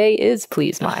holy day is,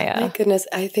 please, Maya? Oh, my goodness.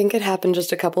 I think it happened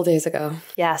just a couple days ago.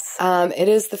 Yes. It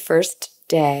is the first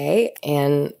day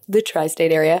in the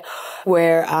tri-state area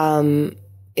where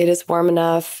it is warm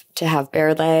enough to have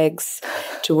bare legs,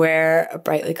 to wear a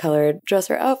brightly colored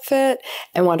dress or outfit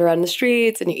and wander around the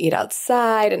streets, and you eat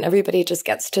outside, and everybody just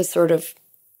gets to sort of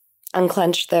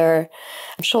unclench their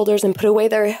shoulders and put away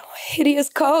their hideous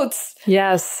coats.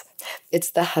 Yes.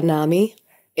 It's the Hanami.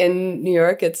 In New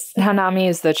York, it's... Hanami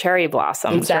is the cherry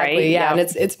blossoms, exactly, right? Yeah, and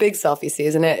it's big selfie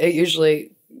season. It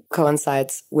usually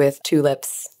coincides with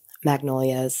tulips,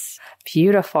 magnolias.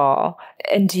 Beautiful.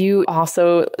 And do you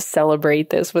also celebrate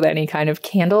this with any kind of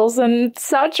candles and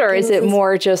such? Or is it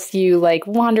more just you like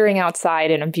wandering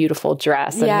outside in a beautiful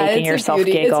dress and making yourself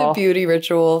giggle? It's a beauty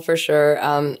ritual for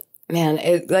sure. Man,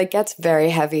 it like gets very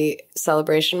heavy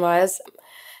celebration-wise.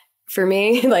 For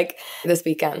me, like this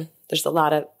weekend, there's a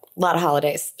lot of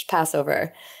holidays,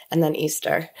 Passover, and then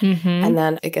Easter. Mm-hmm. And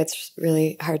then it gets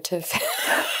really hard to fit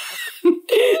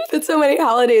so many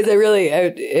holidays.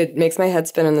 It makes my head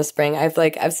spin in the spring.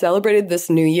 I've celebrated this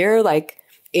new year like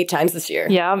 8 times this year.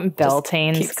 Yeah,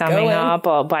 Beltane's coming up.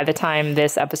 Well, by the time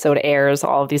this episode airs,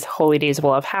 all of these holy days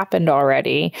will have happened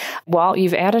already. Well,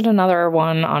 you've added another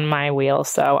one on my wheel,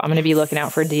 so I'm going to be looking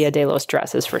out for Dia de los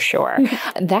Dresses for sure.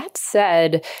 That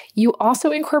said, you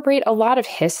also incorporate a lot of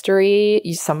history,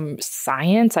 some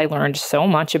science. I learned so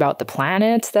much about the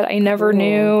planets that I never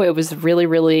knew. It was really,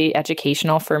 really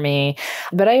educational for me.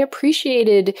 But I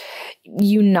appreciated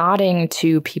you nodding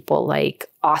to people like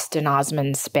Austin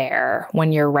Osman Spare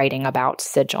when you're writing about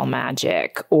sigil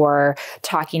magic, or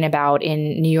talking about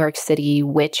in New York City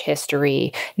witch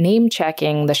history,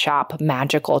 name-checking the shop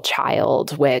Magical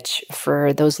Child, which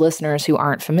for those listeners who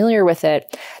aren't familiar with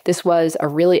it, this was a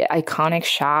really iconic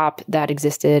shop that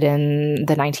existed in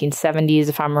the 1970s,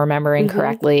 if I'm remembering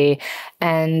correctly,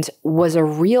 and was a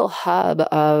real hub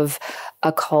of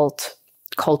occulture,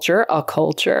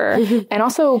 and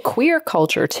also queer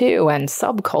culture too, and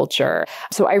subculture.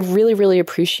 So I really, really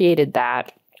appreciated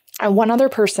that. And one other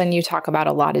person you talk about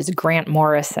a lot is Grant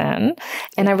Morrison.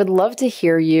 And I would love to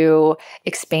hear you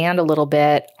expand a little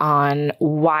bit on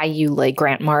why you like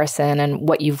Grant Morrison and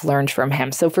what you've learned from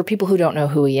him. So for people who don't know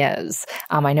who he is,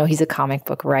 I know he's a comic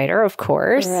book writer, of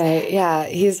course. Right, yeah.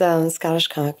 He's a Scottish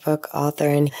comic book author,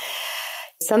 and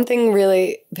something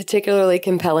really particularly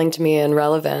compelling to me and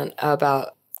relevant about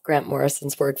Grant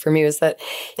Morrison's work for me was that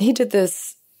he did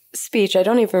this speech. I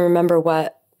don't even remember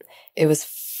what it was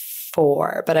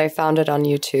for, but I found it on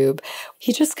YouTube.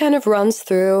 He just kind of runs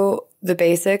through the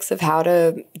basics of how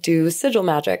to do sigil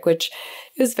magic, which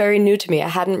it was very new to me. I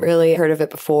hadn't really heard of it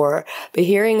before, but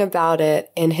hearing about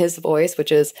it in his voice,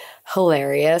 which is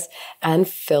hilarious and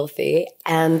filthy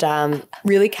and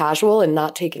really casual and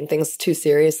not taking things too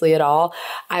seriously at all,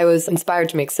 I was inspired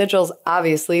to make sigils,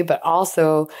 obviously, but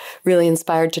also really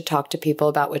inspired to talk to people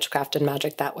about witchcraft and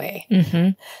magic that way.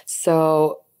 Mm-hmm.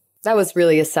 So that was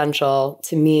really essential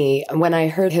to me. And when I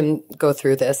heard him go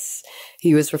through this,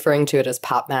 he was referring to it as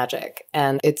pop magic.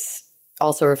 And it's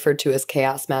also referred to as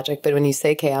chaos magic. But when you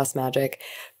say chaos magic,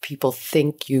 people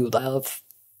think you love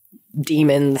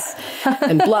demons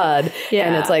and blood. Yeah.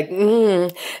 And it's like,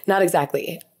 not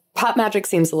exactly. Pop magic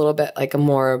seems a little bit like a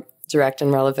more direct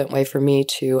and relevant way for me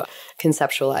to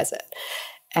conceptualize it.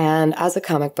 And as a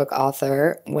comic book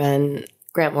author, when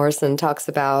Grant Morrison talks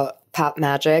about pop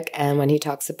magic and when he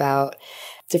talks about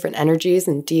different energies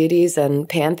and deities and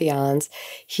pantheons,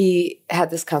 he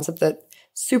had this concept that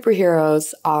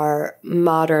superheroes are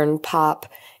modern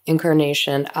pop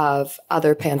incarnation of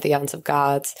other pantheons of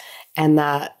gods, and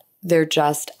that they're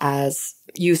just as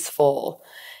useful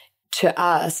to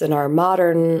us in our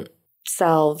modern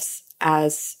selves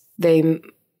as they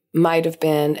might have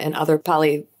been in other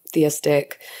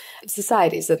polytheistic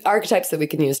societies, of archetypes that we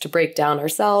can use to break down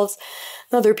ourselves,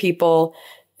 other people,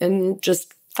 and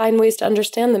just find ways to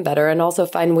understand them better, and also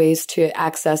find ways to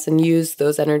access and use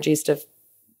those energies to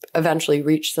eventually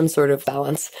reach some sort of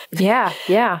balance. Yeah,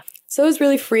 yeah. So it was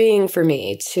really freeing for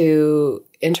me to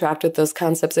interact with those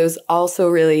concepts. It was also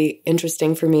really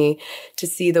interesting for me to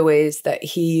see the ways that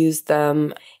he used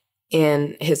them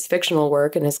in his fictional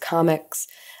work and his comics,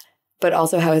 but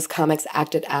also how his comics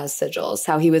acted as sigils,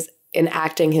 how he was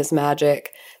enacting his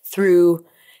magic through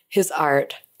his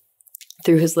art,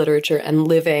 through his literature, and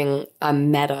living a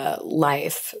meta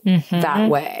life that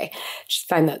way. Just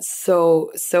find that so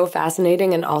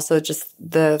fascinating, and also just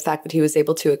the fact that he was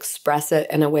able to express it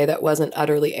in a way that wasn't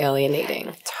utterly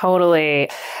alienating.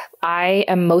 Totally. I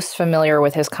am most familiar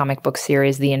with his comic book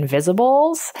series, The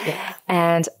Invisibles. Yeah.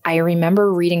 And I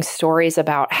remember reading stories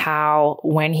about how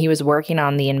when he was working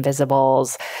on The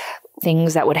Invisibles,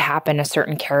 things that would happen to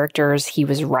certain characters he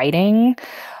was writing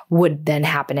would then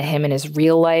happen to him in his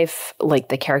real life. Like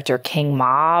the character King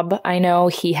Mob, I know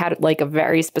he had like a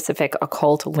very specific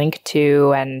occult link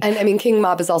to. And I mean, King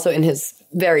Mob is also in his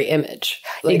very image.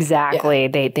 Like, exactly.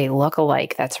 Yeah. They look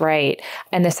alike. That's right.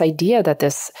 And this idea that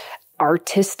this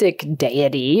artistic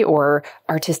deity or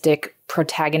artistic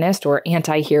protagonist or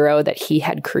anti-hero that he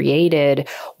had created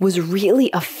was really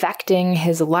affecting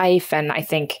his life. And I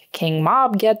think King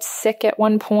Mob gets sick at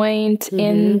one point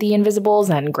in The Invisibles,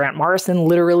 and Grant Morrison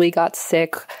literally got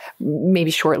sick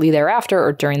maybe shortly thereafter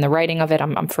or during the writing of it.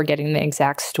 I'm forgetting the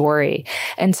exact story.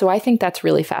 And so I think that's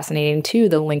really fascinating too,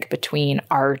 the link between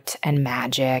art and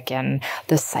magic and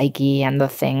the psyche and the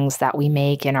things that we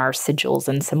make in our sigils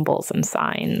and symbols and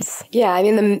signs. Yeah, I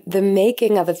mean, the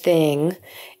making of a thing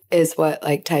is what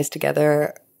like ties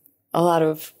together a lot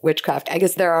of witchcraft. I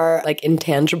guess there are like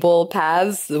intangible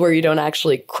paths where you don't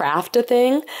actually craft a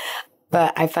thing,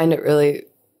 but I find it really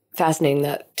fascinating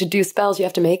that to do spells, you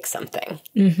have to make something.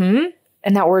 Mm-hmm.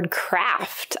 And that word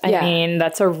craft, I mean,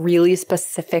 that's a really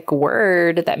specific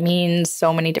word that means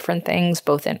so many different things,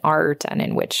 both in art and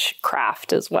in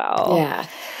witchcraft as well. Yeah.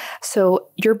 So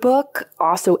your book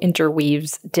also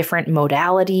interweaves different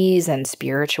modalities and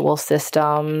spiritual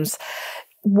systems.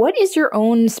 What is your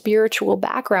own spiritual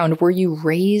background? Were you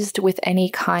raised with any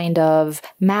kind of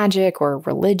magic or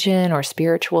religion or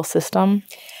spiritual system?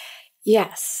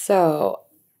 Yes. So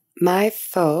my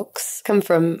folks come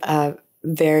from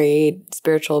varied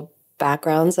spiritual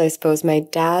backgrounds. I suppose my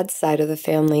dad's side of the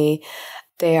family,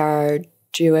 they are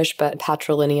Jewish, but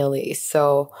patrilineally.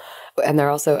 So, and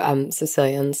they're also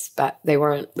Sicilians, but they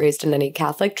weren't raised in any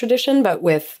Catholic tradition, but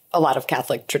with a lot of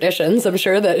Catholic traditions, I'm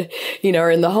sure, that, you know,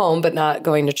 are in the home, but not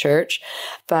going to church.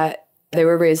 But they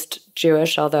were raised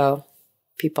Jewish, although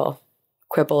people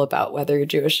quibble about whether you're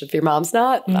Jewish if your mom's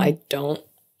not. I don't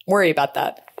worry about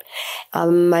that.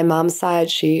 On my mom's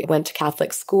side, she went to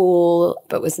Catholic school,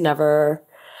 but was never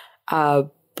a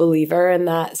believer in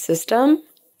that system.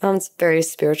 Mom's a very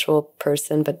spiritual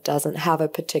person, but doesn't have a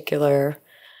particular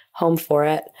home for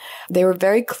it. They were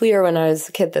very clear when I was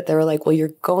a kid that they were like, well, you're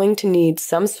going to need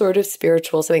some sort of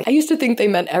spiritual something. I used to think they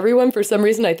meant everyone. For some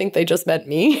reason, I think they just meant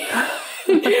me.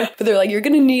 But they're like, you're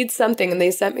going to need something. And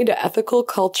they sent me to ethical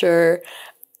culture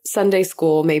Sunday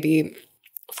school maybe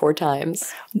 4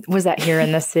 times. Was that here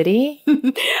in the city?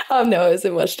 No, it was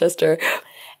in Westchester.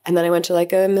 And then I went to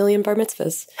like a million bar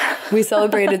mitzvahs. We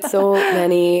celebrated so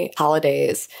many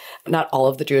holidays, not all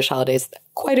of the Jewish holidays,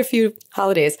 quite a few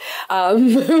holidays,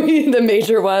 the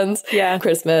major ones,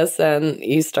 Christmas and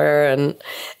Easter. And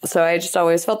so I just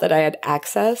always felt that I had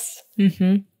access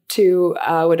to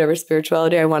whatever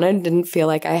spirituality I wanted. Didn't feel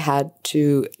like I had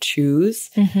to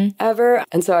choose ever.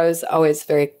 And so I was always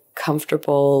very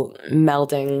comfortable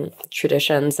melding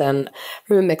traditions, and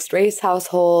from a mixed race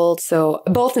household. So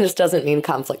bothness doesn't mean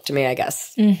conflict to me, I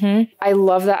guess. I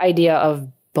love the idea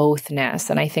of bothness.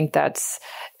 And I think that's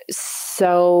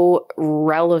so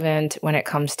relevant when it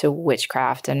comes to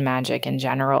witchcraft and magic in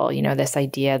general. You know, this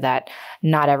idea that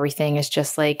not everything is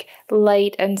just like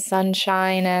light and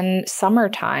sunshine and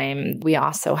summertime. We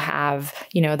also have,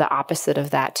 you know, the opposite of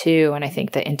that too. And I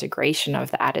think the integration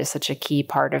of that is such a key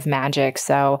part of magic.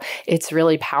 So it's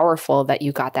really powerful that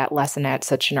you got that lesson at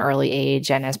such an early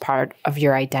age and as part of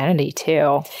your identity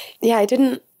too. Yeah, I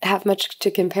didn't have much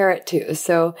to compare it to.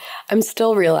 So I'm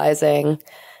still realizing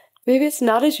maybe it's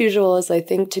not as usual as I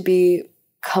think to be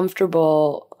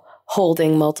comfortable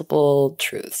holding multiple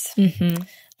truths.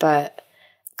 But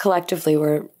collectively,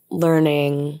 we're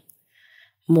learning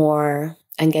more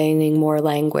and gaining more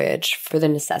language for the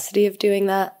necessity of doing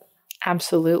that.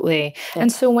 Absolutely. Yeah.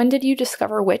 And so when did you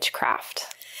discover witchcraft?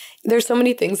 There's so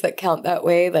many things that count that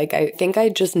way. Like, I think I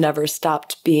just never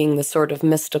stopped being the sort of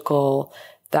mystical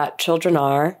that children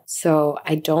are. So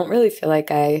I don't really feel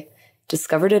like I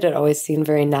discovered it. It always seemed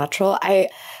very natural. I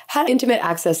had intimate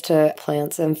access to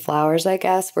plants and flowers, I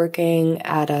guess, working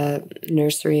at a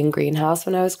nursery and greenhouse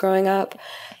when I was growing up.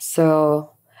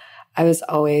 So I was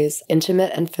always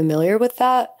intimate and familiar with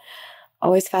that,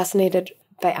 always fascinated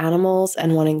by animals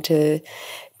and wanting to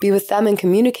be with them and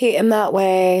communicate in that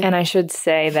way. And I should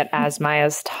say that as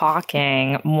Maya's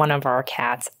talking, one of our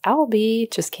cats,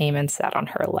 Albie, just came and sat on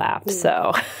her lap.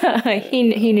 So he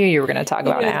knew you were going to talk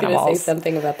about animals. I was going to say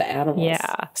something about the animals.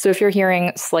 Yeah. So if you're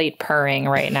hearing slight purring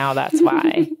right now, that's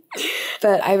why.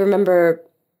 But I remember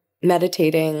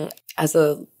meditating as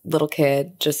a little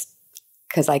kid, just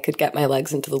because I could get my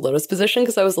legs into the lotus position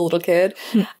because I was a little kid,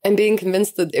 and being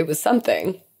convinced that it was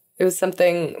something. It was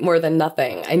something more than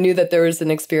nothing. I knew that there was an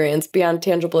experience beyond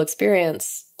tangible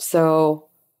experience. So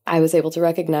I was able to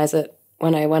recognize it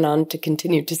when I went on to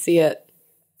continue to see it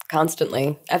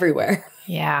constantly, everywhere.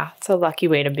 Yeah, it's a lucky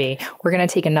way to be. We're going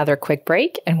to take another quick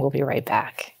break and we'll be right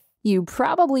back. You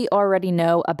probably already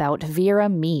know about Vera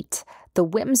Meat, the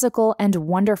whimsical and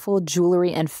wonderful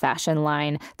jewelry and fashion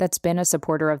line that's been a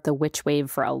supporter of the Witch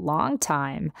Wave for a long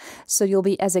time. So you'll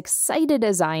be as excited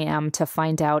as I am to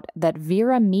find out that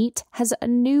Vera Meat has a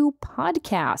new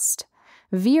podcast.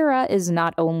 Vera is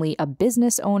not only a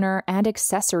business owner and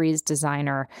accessories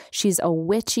designer, she's a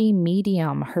witchy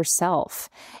medium herself.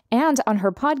 And on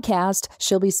her podcast,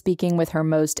 she'll be speaking with her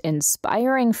most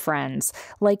inspiring friends,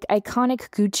 like iconic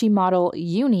Gucci model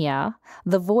Unia,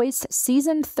 The Voice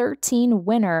Season 13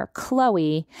 winner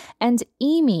Chloe, and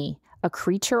Amy, a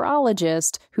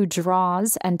creatureologist who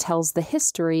draws and tells the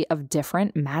history of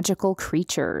different magical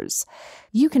creatures.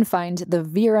 You can find the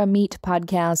Vera Meat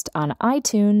podcast on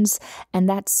iTunes, and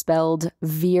that's spelled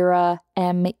Vera,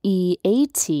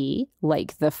 M-E-A-T,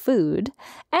 like the food.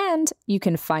 And you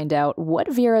can find out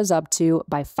what Vera's up to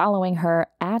by following her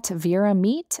at Vera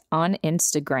Meat on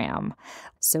Instagram.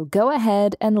 So go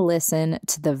ahead and listen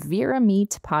to the Vera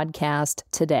Meat podcast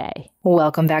today.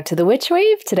 Welcome back to the Witch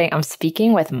Wave. Today I'm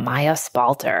speaking with Maya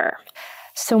Spalter.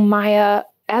 So Maya,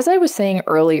 as I was saying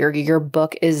earlier, your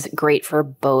book is great for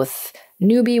both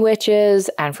newbie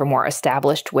witches and for more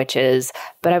established witches,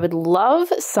 but I would love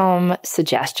some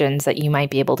suggestions that you might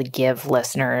be able to give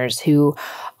listeners who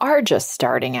are just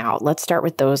starting out. Let's start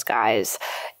with those guys.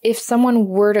 If someone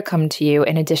were to come to you,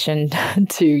 in addition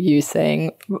to you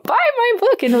saying, buy my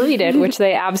book and read it, which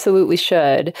they absolutely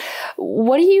should,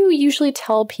 what do you usually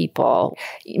tell people?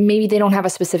 Maybe they don't have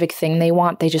a specific thing they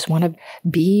want. They just want to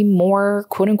be more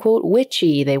quote unquote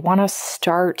witchy. They want to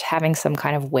start having some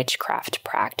kind of witchcraft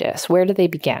practice. Where do they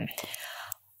begin?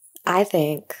 I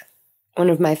think one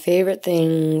of my favorite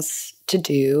things to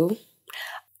do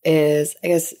is, I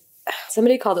guess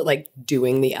somebody called it like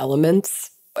doing the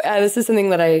elements. This is something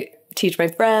that I teach my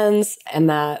friends and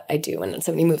that I do when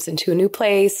somebody moves into a new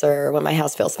place or when my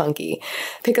house feels funky.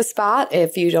 Pick a spot.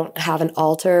 If you don't have an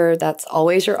altar that's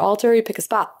always your altar, you pick a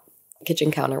spot.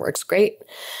 Kitchen counter works great.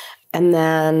 And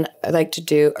then I like to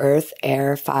do earth,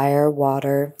 air, fire,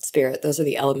 water, spirit. Those are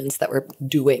the elements that we're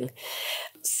doing.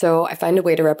 So I find a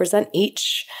way to represent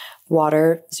each.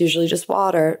 Water is usually just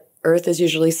water. Earth is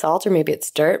usually salt, or maybe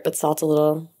it's dirt, but salt a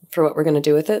little for what we're going to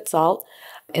do with it, salt.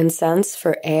 Incense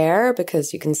for air,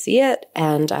 because you can see it,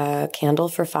 and a candle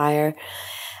for fire.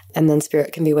 And then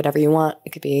spirit can be whatever you want.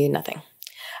 It could be nothing.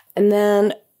 And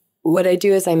then what I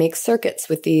do is I make circuits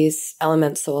with these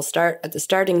elements. So I'll start at the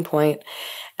starting point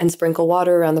and sprinkle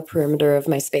water around the perimeter of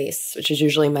my space, which is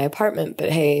usually my apartment.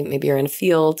 But hey, maybe you're in a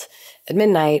field at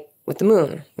midnight with the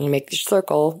moon. You make your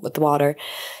circle with the water.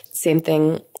 Same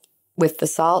thing with the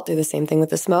salt. Do the same thing with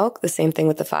the smoke. The same thing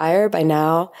with the fire. By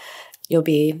now, you'll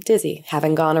be dizzy,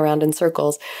 having gone around in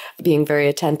circles, being very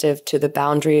attentive to the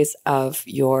boundaries of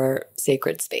your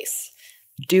sacred space.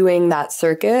 Doing that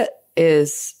circuit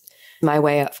is my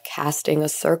way of casting a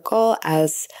circle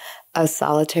as a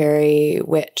solitary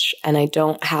witch. And I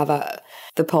don't have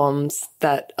the poems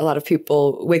that a lot of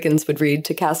people, Wiccans, would read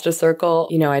to cast a circle.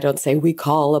 You know, I don't say, we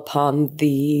call upon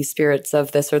the spirits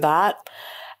of this or that.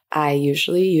 I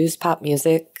usually use pop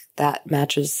music that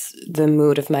matches the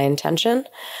mood of my intention.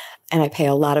 And I pay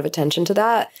a lot of attention to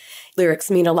that.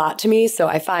 Lyrics mean a lot to me, so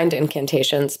I find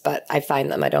incantations, but I find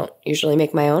them. I don't usually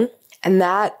make my own. And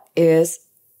that is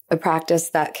a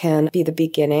practice that can be the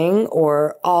beginning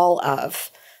or all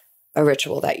of a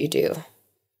ritual that you do.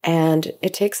 And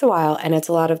it takes a while, and it's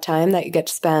a lot of time that you get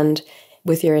to spend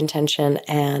with your intention,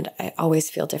 and I always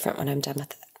feel different when I'm done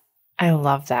with it. I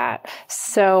love that.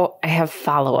 So I have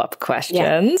follow-up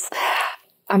questions. Yeah.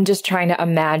 I'm just trying to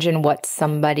imagine what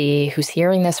somebody who's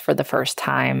hearing this for the first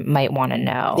time might want to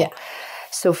know. Yeah.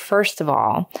 So first of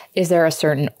all, is there a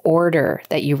certain order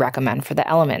that you recommend for the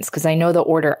elements? Because I know the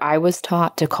order I was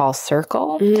taught to call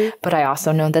circle, but I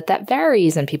also know that that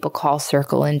varies and people call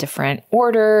circle in different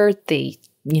order. They,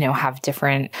 have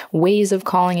different ways of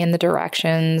calling in the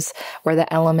directions or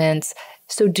the elements.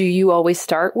 So do you always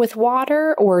start with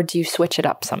water or do you switch it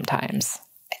up sometimes?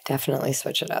 I definitely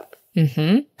switch it up.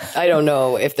 I don't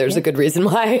know if there's a good reason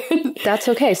why. That's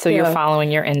okay. So you're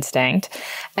following your instinct.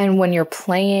 And when you're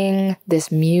playing this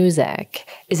music,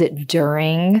 is it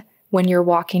during when you're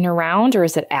walking around or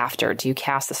is it after? Do you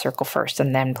cast the circle first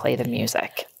and then play the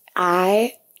music?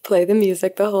 I play the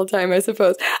music the whole time, I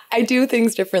suppose. I do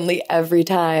things differently every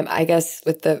time. I guess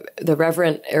with the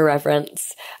reverent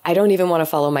irreverence, I don't even want to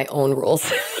follow my own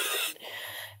rules.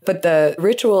 But the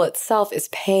ritual itself is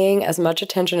paying as much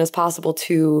attention as possible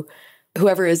to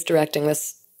whoever is directing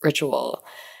this ritual.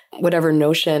 Whatever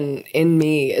notion in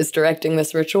me is directing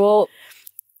this ritual,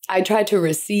 I try to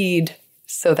recede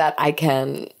so that I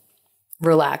can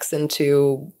relax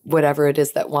into whatever it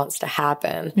is that wants to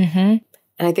happen.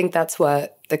 And I think that's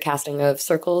what the casting of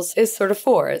circles is sort of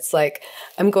for. It's like,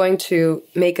 I'm going to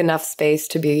make enough space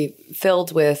to be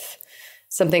filled with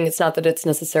something. It's not that it's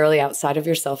necessarily outside of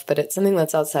yourself, but it's something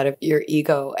that's outside of your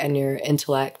ego and your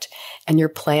intellect and your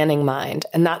planning mind.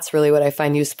 And that's really what I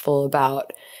find useful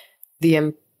about the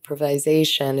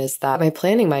improvisation is that my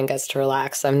planning mind gets to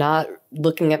relax. I'm not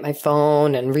looking at my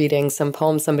phone and reading some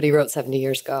poem somebody wrote 70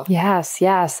 years ago. Yes,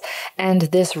 yes. And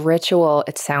this ritual,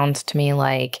 it sounds to me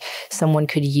like someone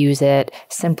could use it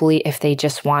simply if they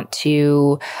just want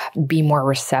to be more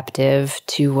receptive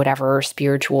to whatever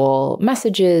spiritual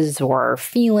messages or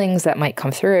feelings that might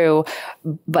come through.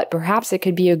 But perhaps it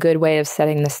could be a good way of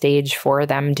setting the stage for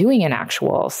them doing an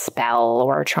actual spell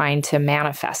or trying to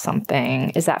manifest something.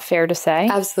 Is that fair to say?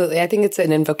 Absolutely. I think it's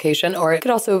an invocation, or it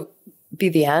could also be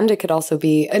the end. It could also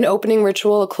be an opening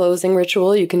ritual, a closing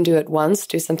ritual. You can do it once,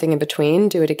 do something in between,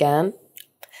 do it again.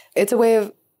 It's a way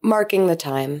of marking the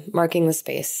time, marking the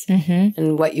space,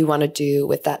 and what you want to do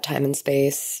with that time and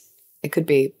space. It could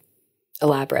be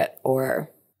elaborate, or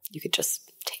you could just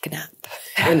take a nap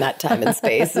in that time and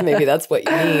space. And maybe that's what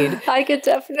you need. I could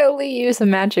definitely use a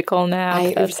magical nap.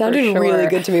 It sounded really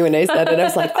good to me when I said it. I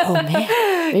was like, oh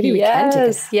man, maybe we can take a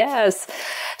nap. Yes.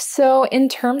 So in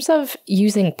terms of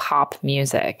using pop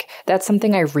music, that's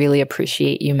something I really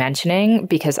appreciate you mentioning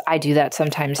because I do that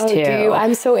sometimes too. Do you?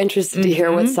 I'm so interested to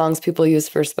hear what songs people use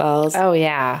for spells. Oh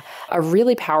yeah. A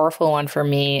really powerful one for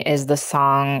me is the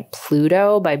song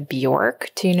Pluto by Bjork.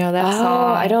 Do you know that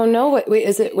song? I don't know.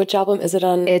 Wait, which album is it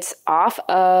on? It's off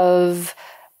of,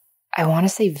 I want to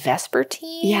say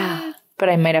Vespertine. Yeah. But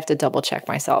I might have to double check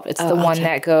myself. It's the one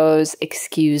that goes,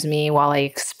 excuse me while I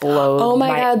explode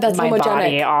God, that's my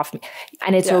body off.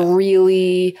 And it's a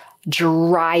really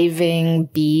driving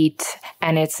beat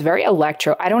and it's very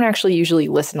electro. I don't actually usually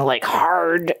listen to like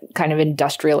hard kind of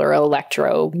industrial or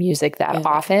electro music that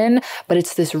often, but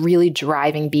it's this really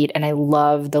driving beat and I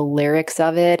love the lyrics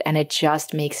of it and it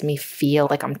just makes me feel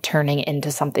like I'm turning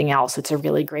into something else. It's a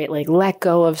really great like let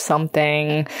go of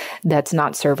something that's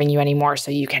not serving you anymore so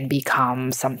you can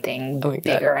become something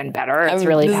bigger and better. It's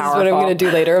really powerful. This is what I'm going to do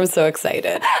later. I'm so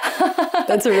excited.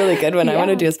 That's a really good one. I want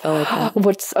to do a spell like that.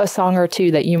 What's a song or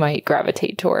two that you might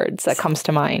gravitate towards that comes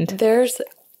to mind? There's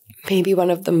maybe one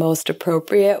of the most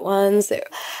appropriate ones.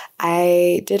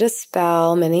 I did a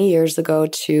spell many years ago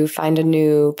to find a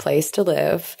new place to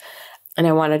live. And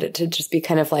I wanted it to just be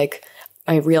kind of like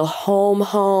my real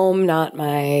home, not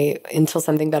my until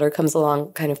something better comes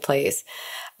along kind of place.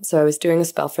 So I was doing a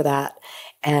spell for that.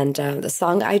 And the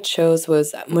song I chose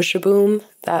was Mushaboom,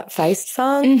 that Feist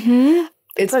song. Mm-hmm.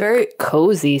 It's very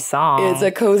cozy song. It's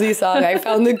a cozy song. I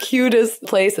found the cutest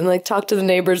place and like talked to the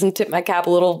neighbors and tipped my cap a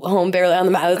little home barely on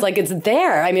the mat. I was like, it's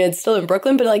there. I mean, it's still in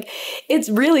Brooklyn, but like it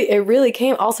really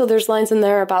came. Also, there's lines in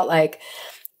there about like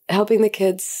helping the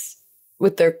kids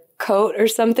with their coat or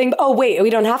something. Oh, wait, we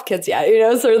don't have kids yet.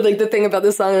 Sort of like the thing about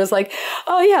this song is like,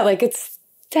 oh yeah, like it's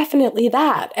definitely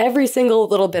that. Every single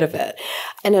little bit of it.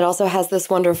 And it also has this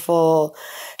wonderful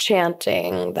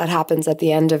chanting that happens at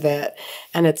the end of it.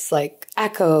 And it's like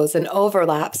echoes and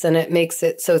overlaps, and it makes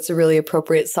it so it's a really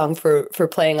appropriate song for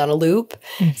playing on a loop.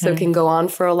 Mm-hmm. So it can go on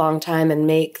for a long time and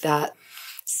make that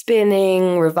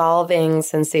spinning, revolving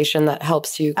sensation that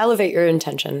helps you elevate your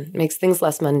intention, makes things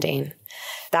less mundane.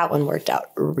 That one worked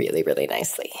out really, really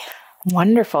nicely.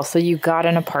 Wonderful. So you got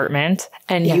an apartment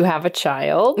and you have a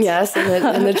child. Yes,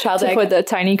 and the child to put the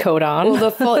tiny coat on.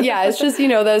 Well, it's just,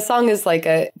 the song is like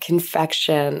a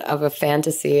confection of a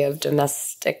fantasy of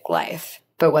domestic life.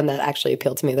 But one that actually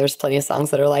appealed to me. There's plenty of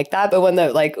songs that are like that, but one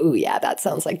that like, ooh, yeah, that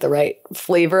sounds like the right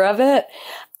flavor of it.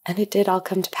 And it did all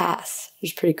come to pass. It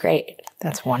was pretty great.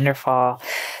 That's wonderful.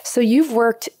 So you've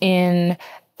worked in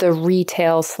the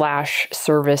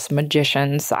retail/service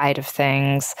magician side of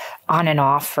things on and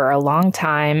off for a long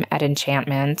time at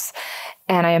Enchantments.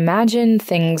 And I imagine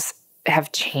things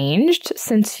have changed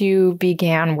since you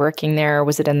began working there.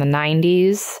 Was it in the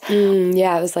 90s?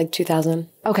 Yeah, it was like 2000.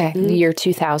 Okay, the year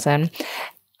 2000.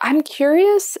 I'm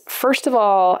curious, first of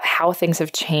all, how things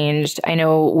have changed. I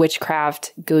know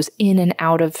witchcraft goes in and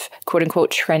out of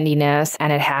quote-unquote trendiness,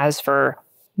 and it has for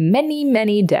many,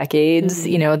 many decades.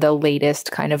 The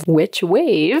latest kind of witch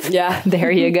wave,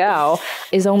 there you go,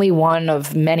 is only one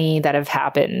of many that have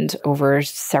happened over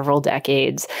several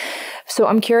decades. So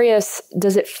I'm curious,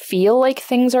 does it feel like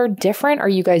things are different? Are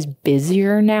you guys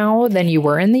busier now than you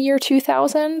were in the year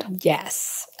 2000?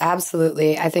 Yes,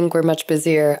 absolutely. I think we're much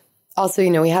busier. Also,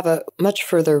 we have a much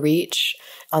further reach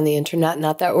on the internet.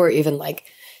 Not that we're even like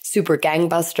super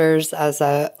gangbusters as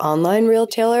a online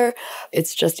retailer.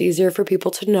 It's just easier for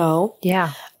people to know.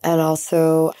 Yeah. And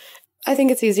also, I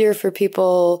think it's easier for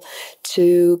people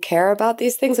to care about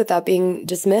these things without being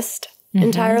dismissed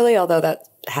entirely, although that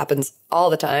happens all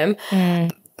the time.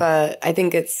 But I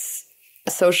think it's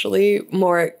socially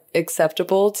more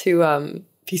acceptable to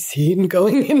be seen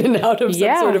going in and out of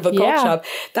some sort of occult shop.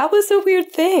 That was a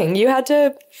weird thing. You had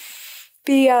to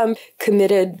be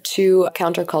committed to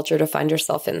counterculture to find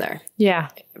yourself in there. Yeah.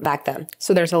 Back then.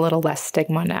 So there's a little less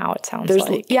stigma now, it sounds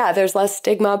like. Yeah, there's less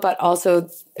stigma, but also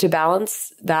to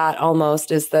balance that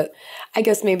almost is that I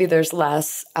guess maybe there's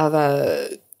less of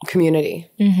a community.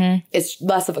 Mm-hmm. It's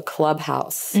less of a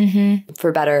clubhouse,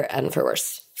 for better and for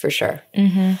worse, for sure.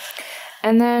 Mm-hmm.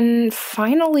 And then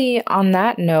finally, on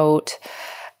that note,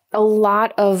 a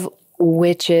lot of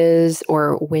witches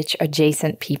or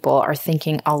witch-adjacent people are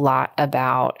thinking a lot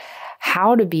about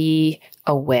how to be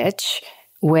a witch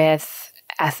with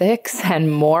ethics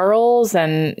and morals,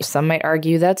 and some might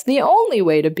argue that's the only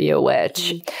way to be a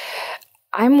witch.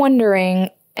 I'm wondering,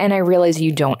 and I realize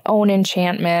you don't own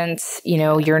Enchantments,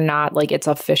 you're not like its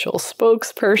official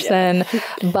spokesperson,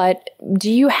 but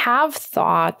do you have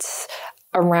thoughts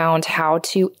around how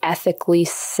to ethically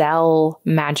sell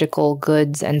magical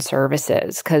goods and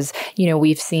services? Because,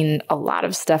 we've seen a lot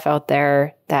of stuff out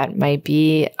there that might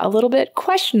be a little bit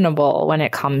questionable when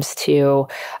it comes to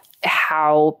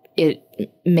how it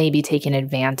may be taking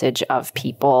advantage of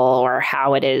people or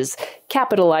how it is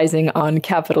capitalizing on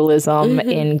capitalism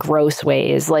in gross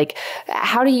ways. Like,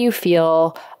 how do you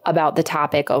feel about the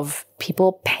topic of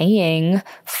people paying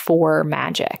for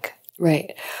magic?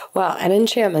 Right. Well, at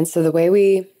Enchantments, so the way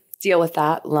we deal with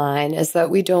that line is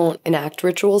that we don't enact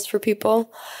rituals for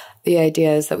people. The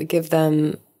idea is that we give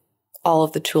them all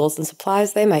of the tools and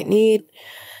supplies they might need,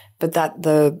 but that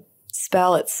the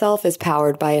spell itself is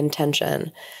powered by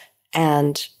intention,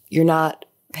 and you're not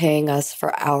paying us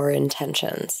for our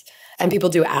intentions. And people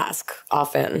do ask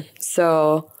often.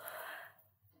 So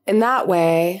in that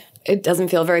way, it doesn't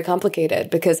feel very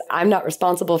complicated because I'm not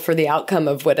responsible for the outcome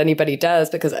of what anybody does,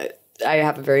 because I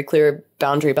have a very clear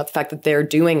boundary about the fact that they're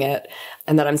doing it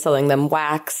and that I'm selling them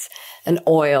wax and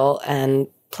oil and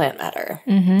plant matter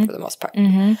for the most part.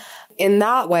 In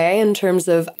that way, in terms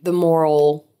of the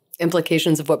moral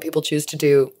implications of what people choose to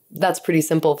do, that's pretty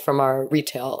simple from our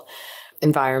retail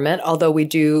environment, although we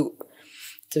do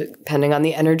depending on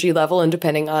the energy level and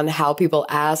depending on how people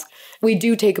ask. We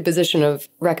do take a position of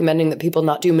recommending that people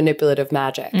not do manipulative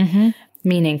magic.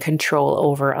 Meaning control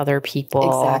over other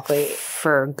people. Exactly.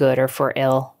 For good or for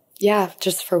ill. Yeah,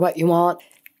 just for what you want.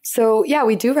 So yeah,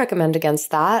 we do recommend against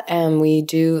that. And we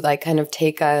do like kind of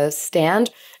take a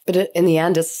stand. But in the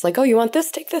end, it's like, oh, you want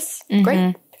this? Take this.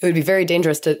 Great. It would be very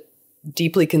dangerous to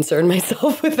deeply concern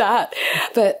myself with that.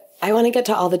 But I want to get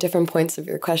to all the different points of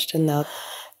your question, though.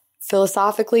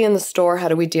 Philosophically in the store, how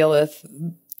do we deal with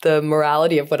the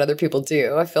morality of what other people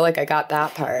do? I feel like I got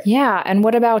that part. Yeah. And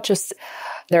what about just,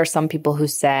 there are some people who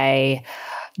say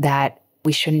that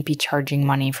we shouldn't be charging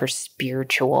money for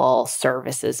spiritual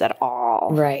services at all.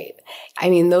 Right. I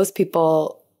mean, those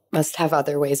people must have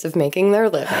other ways of making their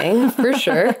living, for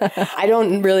sure. I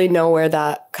don't really know where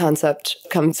that concept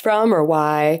comes from or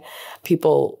why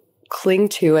people cling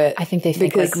to it. I think they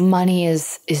think like money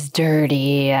is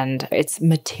dirty and it's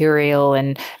material,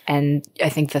 and I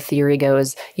think the theory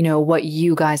goes, you know, what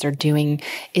you guys are doing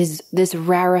is this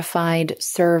rarefied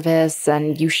service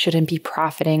and you shouldn't be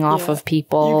profiting off of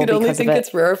people. You could only think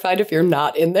it's rarefied if you're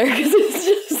not in there, because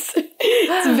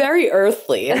it's very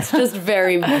earthly. It's just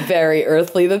very, very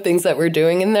earthly, the things that we're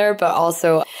doing in there. But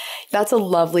also, that's a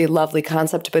lovely, lovely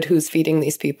concept, but who's feeding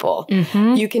these people?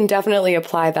 You can definitely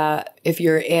apply that if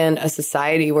you're in a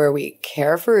society where we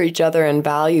care for each other and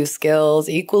value skills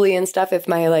equally and stuff. If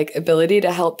my like ability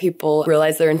to help people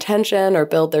realize their intention or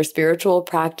build their spiritual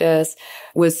practice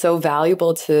was so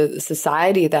valuable to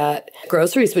society that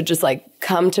groceries would just like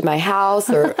come to my house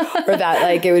or that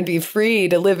like it would be free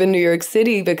to live in New York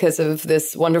City because of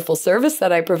this wonderful service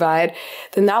that I provide,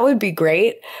 then that would be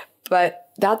great. But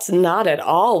that's not at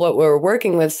all what we're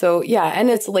working with. So yeah, and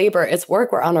it's labor, it's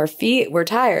work. We're on our feet. We're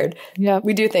tired. Yeah,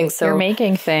 we do things. So you're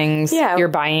making things. Yeah, you're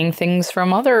buying things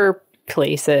from other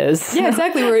places. Yeah,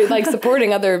 exactly. We're like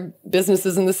supporting other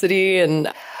businesses in the city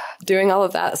and doing all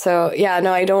of that. So yeah,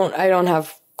 no, I don't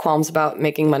have qualms about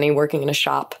making money working in a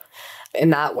shop in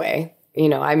that way. You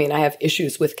know, I mean, I have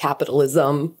issues with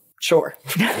capitalism. Sure.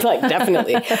 Like,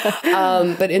 definitely.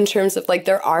 But in terms of like,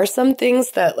 there are some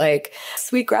things that like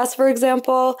sweetgrass, for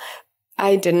example,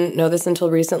 I didn't know this until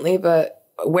recently, but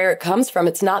where it comes from,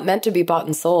 it's not meant to be bought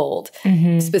and sold.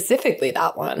 Specifically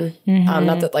that one.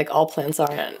 Not that like all plants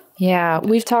aren't. Yeah,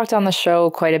 we've talked on the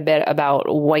show quite a bit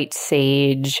about white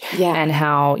sage and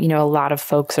how, you know, a lot of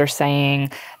folks are saying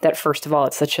that, first of all,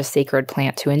 it's such a sacred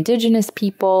plant to indigenous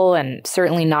people, and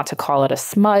certainly not to call it a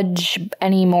smudge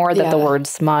anymore, that the word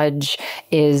smudge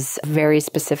is a very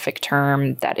specific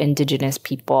term that indigenous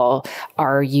people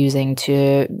are using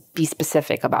to be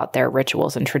specific about their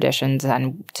rituals and traditions,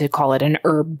 and to call it an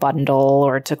herb bundle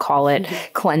or to call it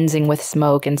cleansing with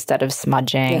smoke instead of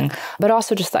smudging. But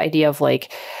also just the idea of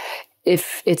like,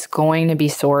 if it's going to be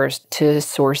sourced, to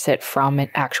source it from an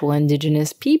actual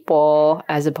indigenous people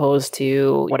as opposed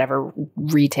to whatever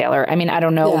retailer. I mean, I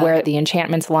don't know where the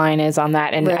Enchantments line is on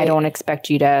that, and I don't expect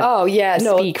you to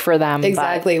speak for them.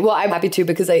 Exactly. Well, I'm happy to,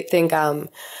 because I think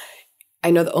I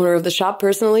know the owner of the shop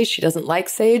personally. She doesn't like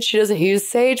sage. She doesn't use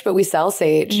sage, but we sell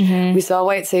sage. We sell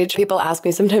white sage. People ask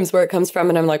me sometimes where it comes from,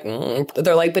 and I'm like,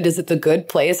 they're like, but is it the good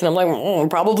place? And I'm like,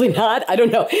 probably not. I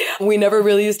don't know. We never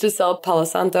really used to sell Palo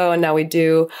Santo, and now we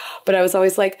do. But I was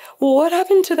always like, well, what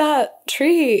happened to that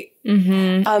tree?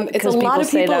 It's a lot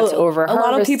of people, that's a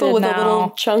lot of people with a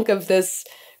little chunk of this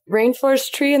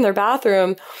rainforest tree in their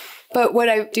bathroom. But what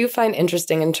I do find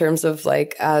interesting in terms of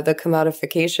like the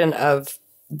commodification of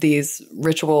these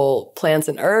ritual plants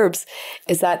and herbs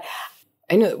is that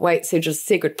I know that white sage is a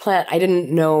sacred plant. I didn't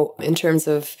know in terms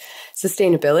of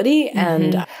sustainability,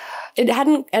 and it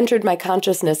hadn't entered my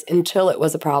consciousness until it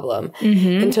was a problem,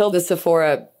 until the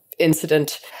Sephora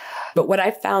incident. But what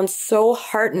I found so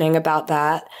heartening about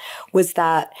that was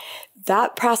that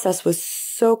that process was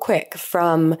so quick,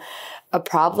 from a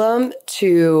problem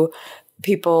to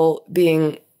people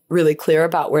being really clear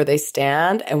about where they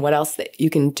stand and what else that you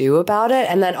can do about it,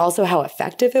 and then also how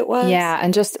effective it was. Yeah,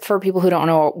 and just for people who don't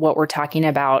know what we're talking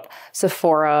about,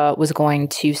 Sephora was going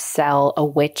to sell a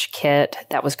witch kit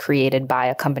that was created by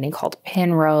a company called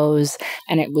Penrose,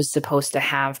 and it was supposed to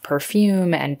have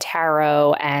perfume and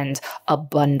tarot and a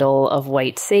bundle of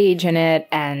white sage in it,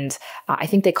 and I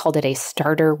think they called it a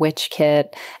starter witch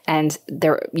kit. And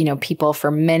there, you know, people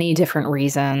for many different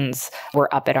reasons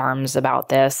were up at arms about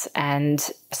this,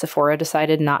 and Sephora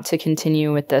decided not to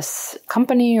continue with this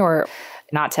company, or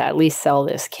not to at least sell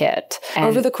this kit. And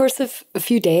over the course of a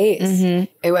few days,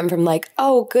 it went from like,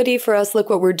 oh, goody for us, look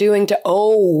what we're doing, to,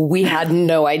 oh, we had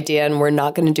no idea and we're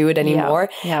not going to do it anymore.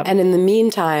 And in the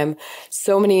meantime,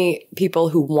 so many people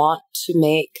who want to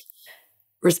make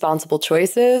responsible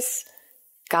choices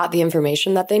got the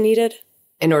information that they needed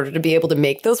in order to be able to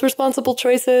make those responsible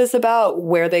choices about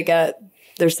where they get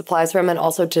their supplies from, and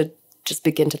also to just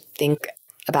begin to think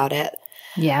about it.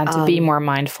 Yeah, to be more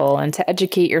mindful and to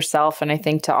educate yourself. And I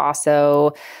think to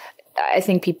also, I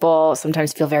think people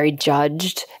sometimes feel very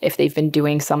judged if they've been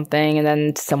doing something and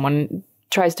then someone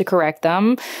tries to correct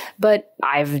them. But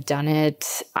I've done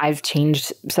it. I've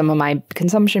changed some of my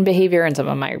consumption behavior and some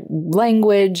of my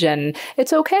language, and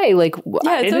it's okay. Like,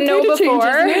 I didn't know before,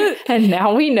 and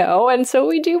now we know, and so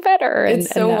we do better. And,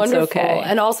 it's so and that's wonderful. Okay.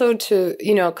 And also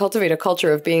to, cultivate a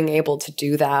culture of being able to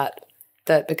do that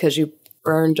because you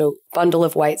burned a bundle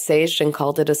of white sage and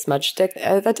called it a smudge stick,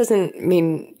 that doesn't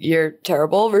mean you're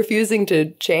terrible. Refusing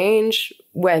to change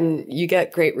when you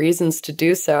get great reasons to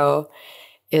do so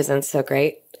isn't so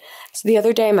great. So the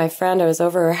other day, my friend, I was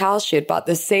over her house. She had bought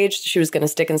this sage she was going to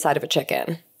stick inside of a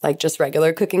chicken, like just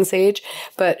regular cooking sage.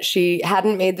 But she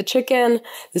hadn't made the chicken.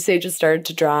 The sage had started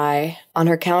to dry on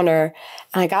her counter.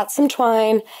 And I got some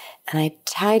twine and I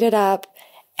tied it up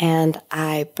and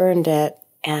I burned it.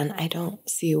 And I don't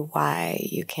see why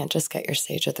you can't just get your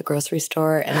sage at the grocery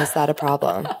store. And is that a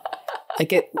problem?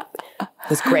 Like, it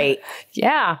was great.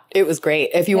 Yeah. It was great.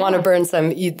 If you want to burn some,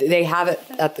 they have it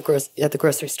at the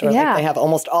grocery store. Yeah. Like they have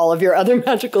almost all of your other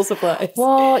magical supplies.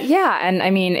 Well, yeah. And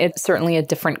I mean, it's certainly a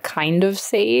different kind of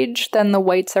sage than the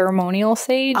white ceremonial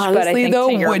sage. Honestly, but I think though,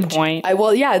 to your point.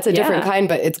 It's a different kind,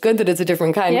 but it's good that it's a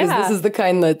different kind because this is the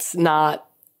kind that's not,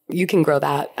 you can grow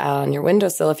that on your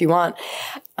windowsill if you want.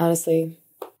 Honestly,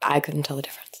 I couldn't tell the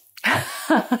difference.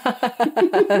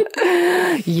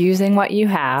 Using what you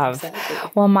have. Exactly.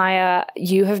 Well, Maya,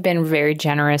 you have been very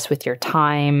generous with your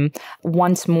time.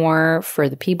 Once more, for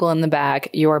the people in the back,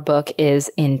 your book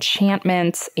is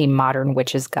Enchantments, A Modern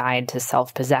Witch's Guide to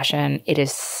Self-Possession. It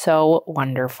is so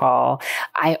wonderful.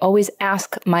 I always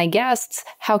ask my guests,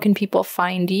 how can people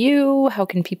find you? How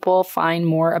can people find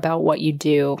more about what you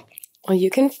do? Well, you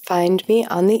can find me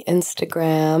on the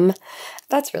Instagram.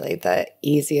 That's really the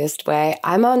easiest way.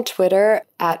 I'm on Twitter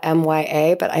at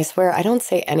MYA, but I swear I don't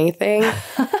say anything.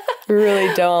 I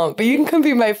really don't. But you can come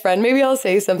be my friend. Maybe I'll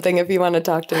say something if you want to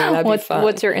talk to me. That'd be fun.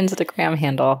 What's your Instagram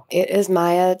handle? It is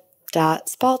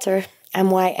Maya.Spalter.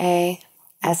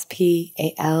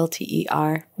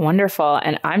 MYASPALTER. Wonderful.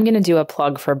 And I'm going to do a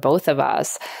plug for both of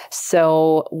us.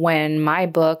 So when my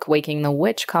book, Waking the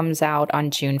Witch, comes out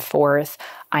on June 4th,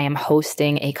 I am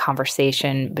hosting a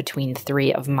conversation between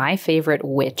three of my favorite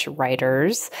witch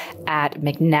writers at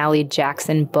McNally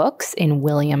Jackson Books in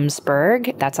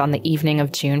Williamsburg. That's on the evening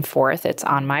of June 4th. It's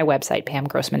on my website,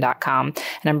 pamgrossman.com.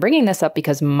 And I'm bringing this up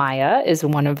because Maya is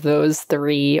one of those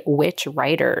three witch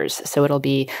writers. So it'll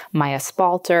be Maya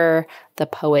Spalter, the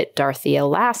poet Dorothea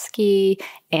Lasky,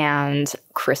 and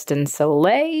Kristen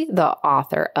Soleil, the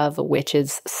author of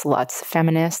Witches, Sluts,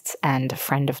 Feminists, and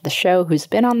friend of the show who's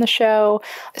been on the show.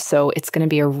 So it's going to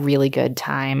be a really good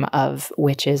time of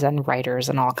witches and writers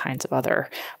and all kinds of other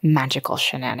magical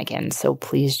shenanigans. So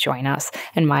please join us.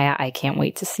 And Maya, I can't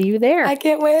wait to see you there. I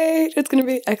can't wait. It's going to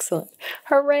be excellent.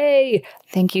 Hooray.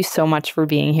 Thank you so much for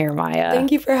being here, Maya.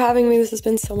 Thank you for having me. This has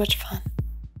been so much fun.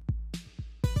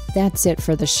 That's it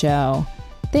for the show.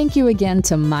 Thank you again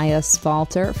to Maya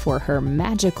Spalter for her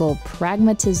magical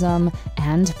pragmatism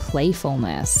and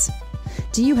playfulness.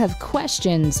 Do you have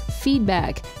questions,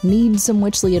 feedback, need some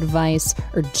witchly advice,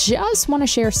 or just want to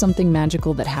share something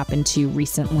magical that happened to you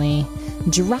recently?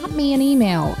 Drop me an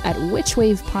email at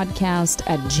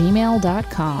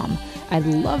witchwavepodcast@gmail.com. I'd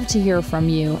love to hear from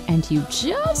you, and you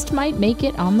just might make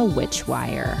it on the Witch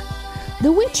Wire.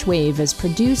 The Witch Wave is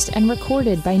produced and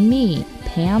recorded by me,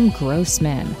 Pam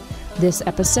Grossman. This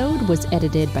episode was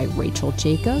edited by Rachel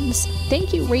Jacobs.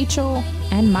 Thank you, Rachel,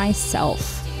 and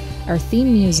myself. Our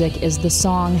theme music is the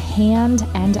song Hand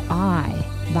and I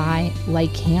by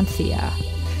Lycanthia.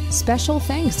 Special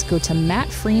thanks go to Matt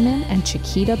Freeman and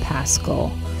Chiquita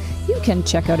Pascal. You can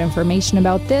check out information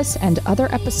about this and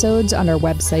other episodes on our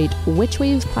website,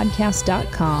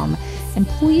 witchwavepodcast.com. And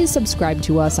please subscribe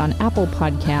to us on Apple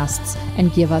Podcasts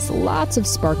and give us lots of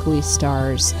sparkly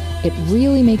stars. It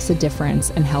really makes a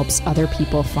difference and helps other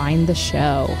people find the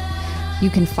show. You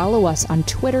can follow us on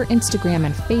Twitter, Instagram,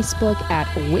 and Facebook at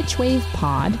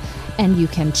WitchWavePod. And you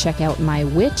can check out my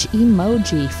witch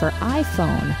emoji for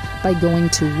iPhone by going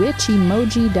to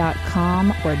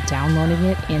witchemoji.com or downloading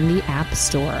it in the App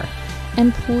Store.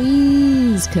 And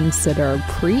please consider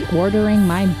pre-ordering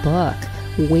my book,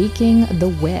 Waking the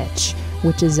Witch,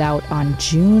 which is out on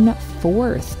June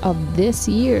 4th of this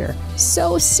year.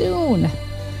 So soon!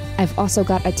 I've also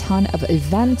got a ton of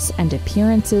events and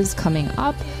appearances coming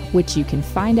up, which you can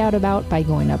find out about by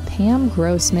going to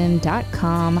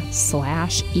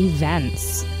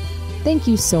pamgrossman.com/events. Thank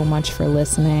you so much for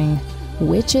listening.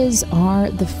 Witches are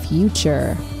the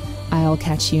future. I'll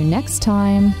catch you next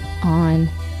time on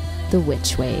The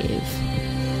Witch Wave.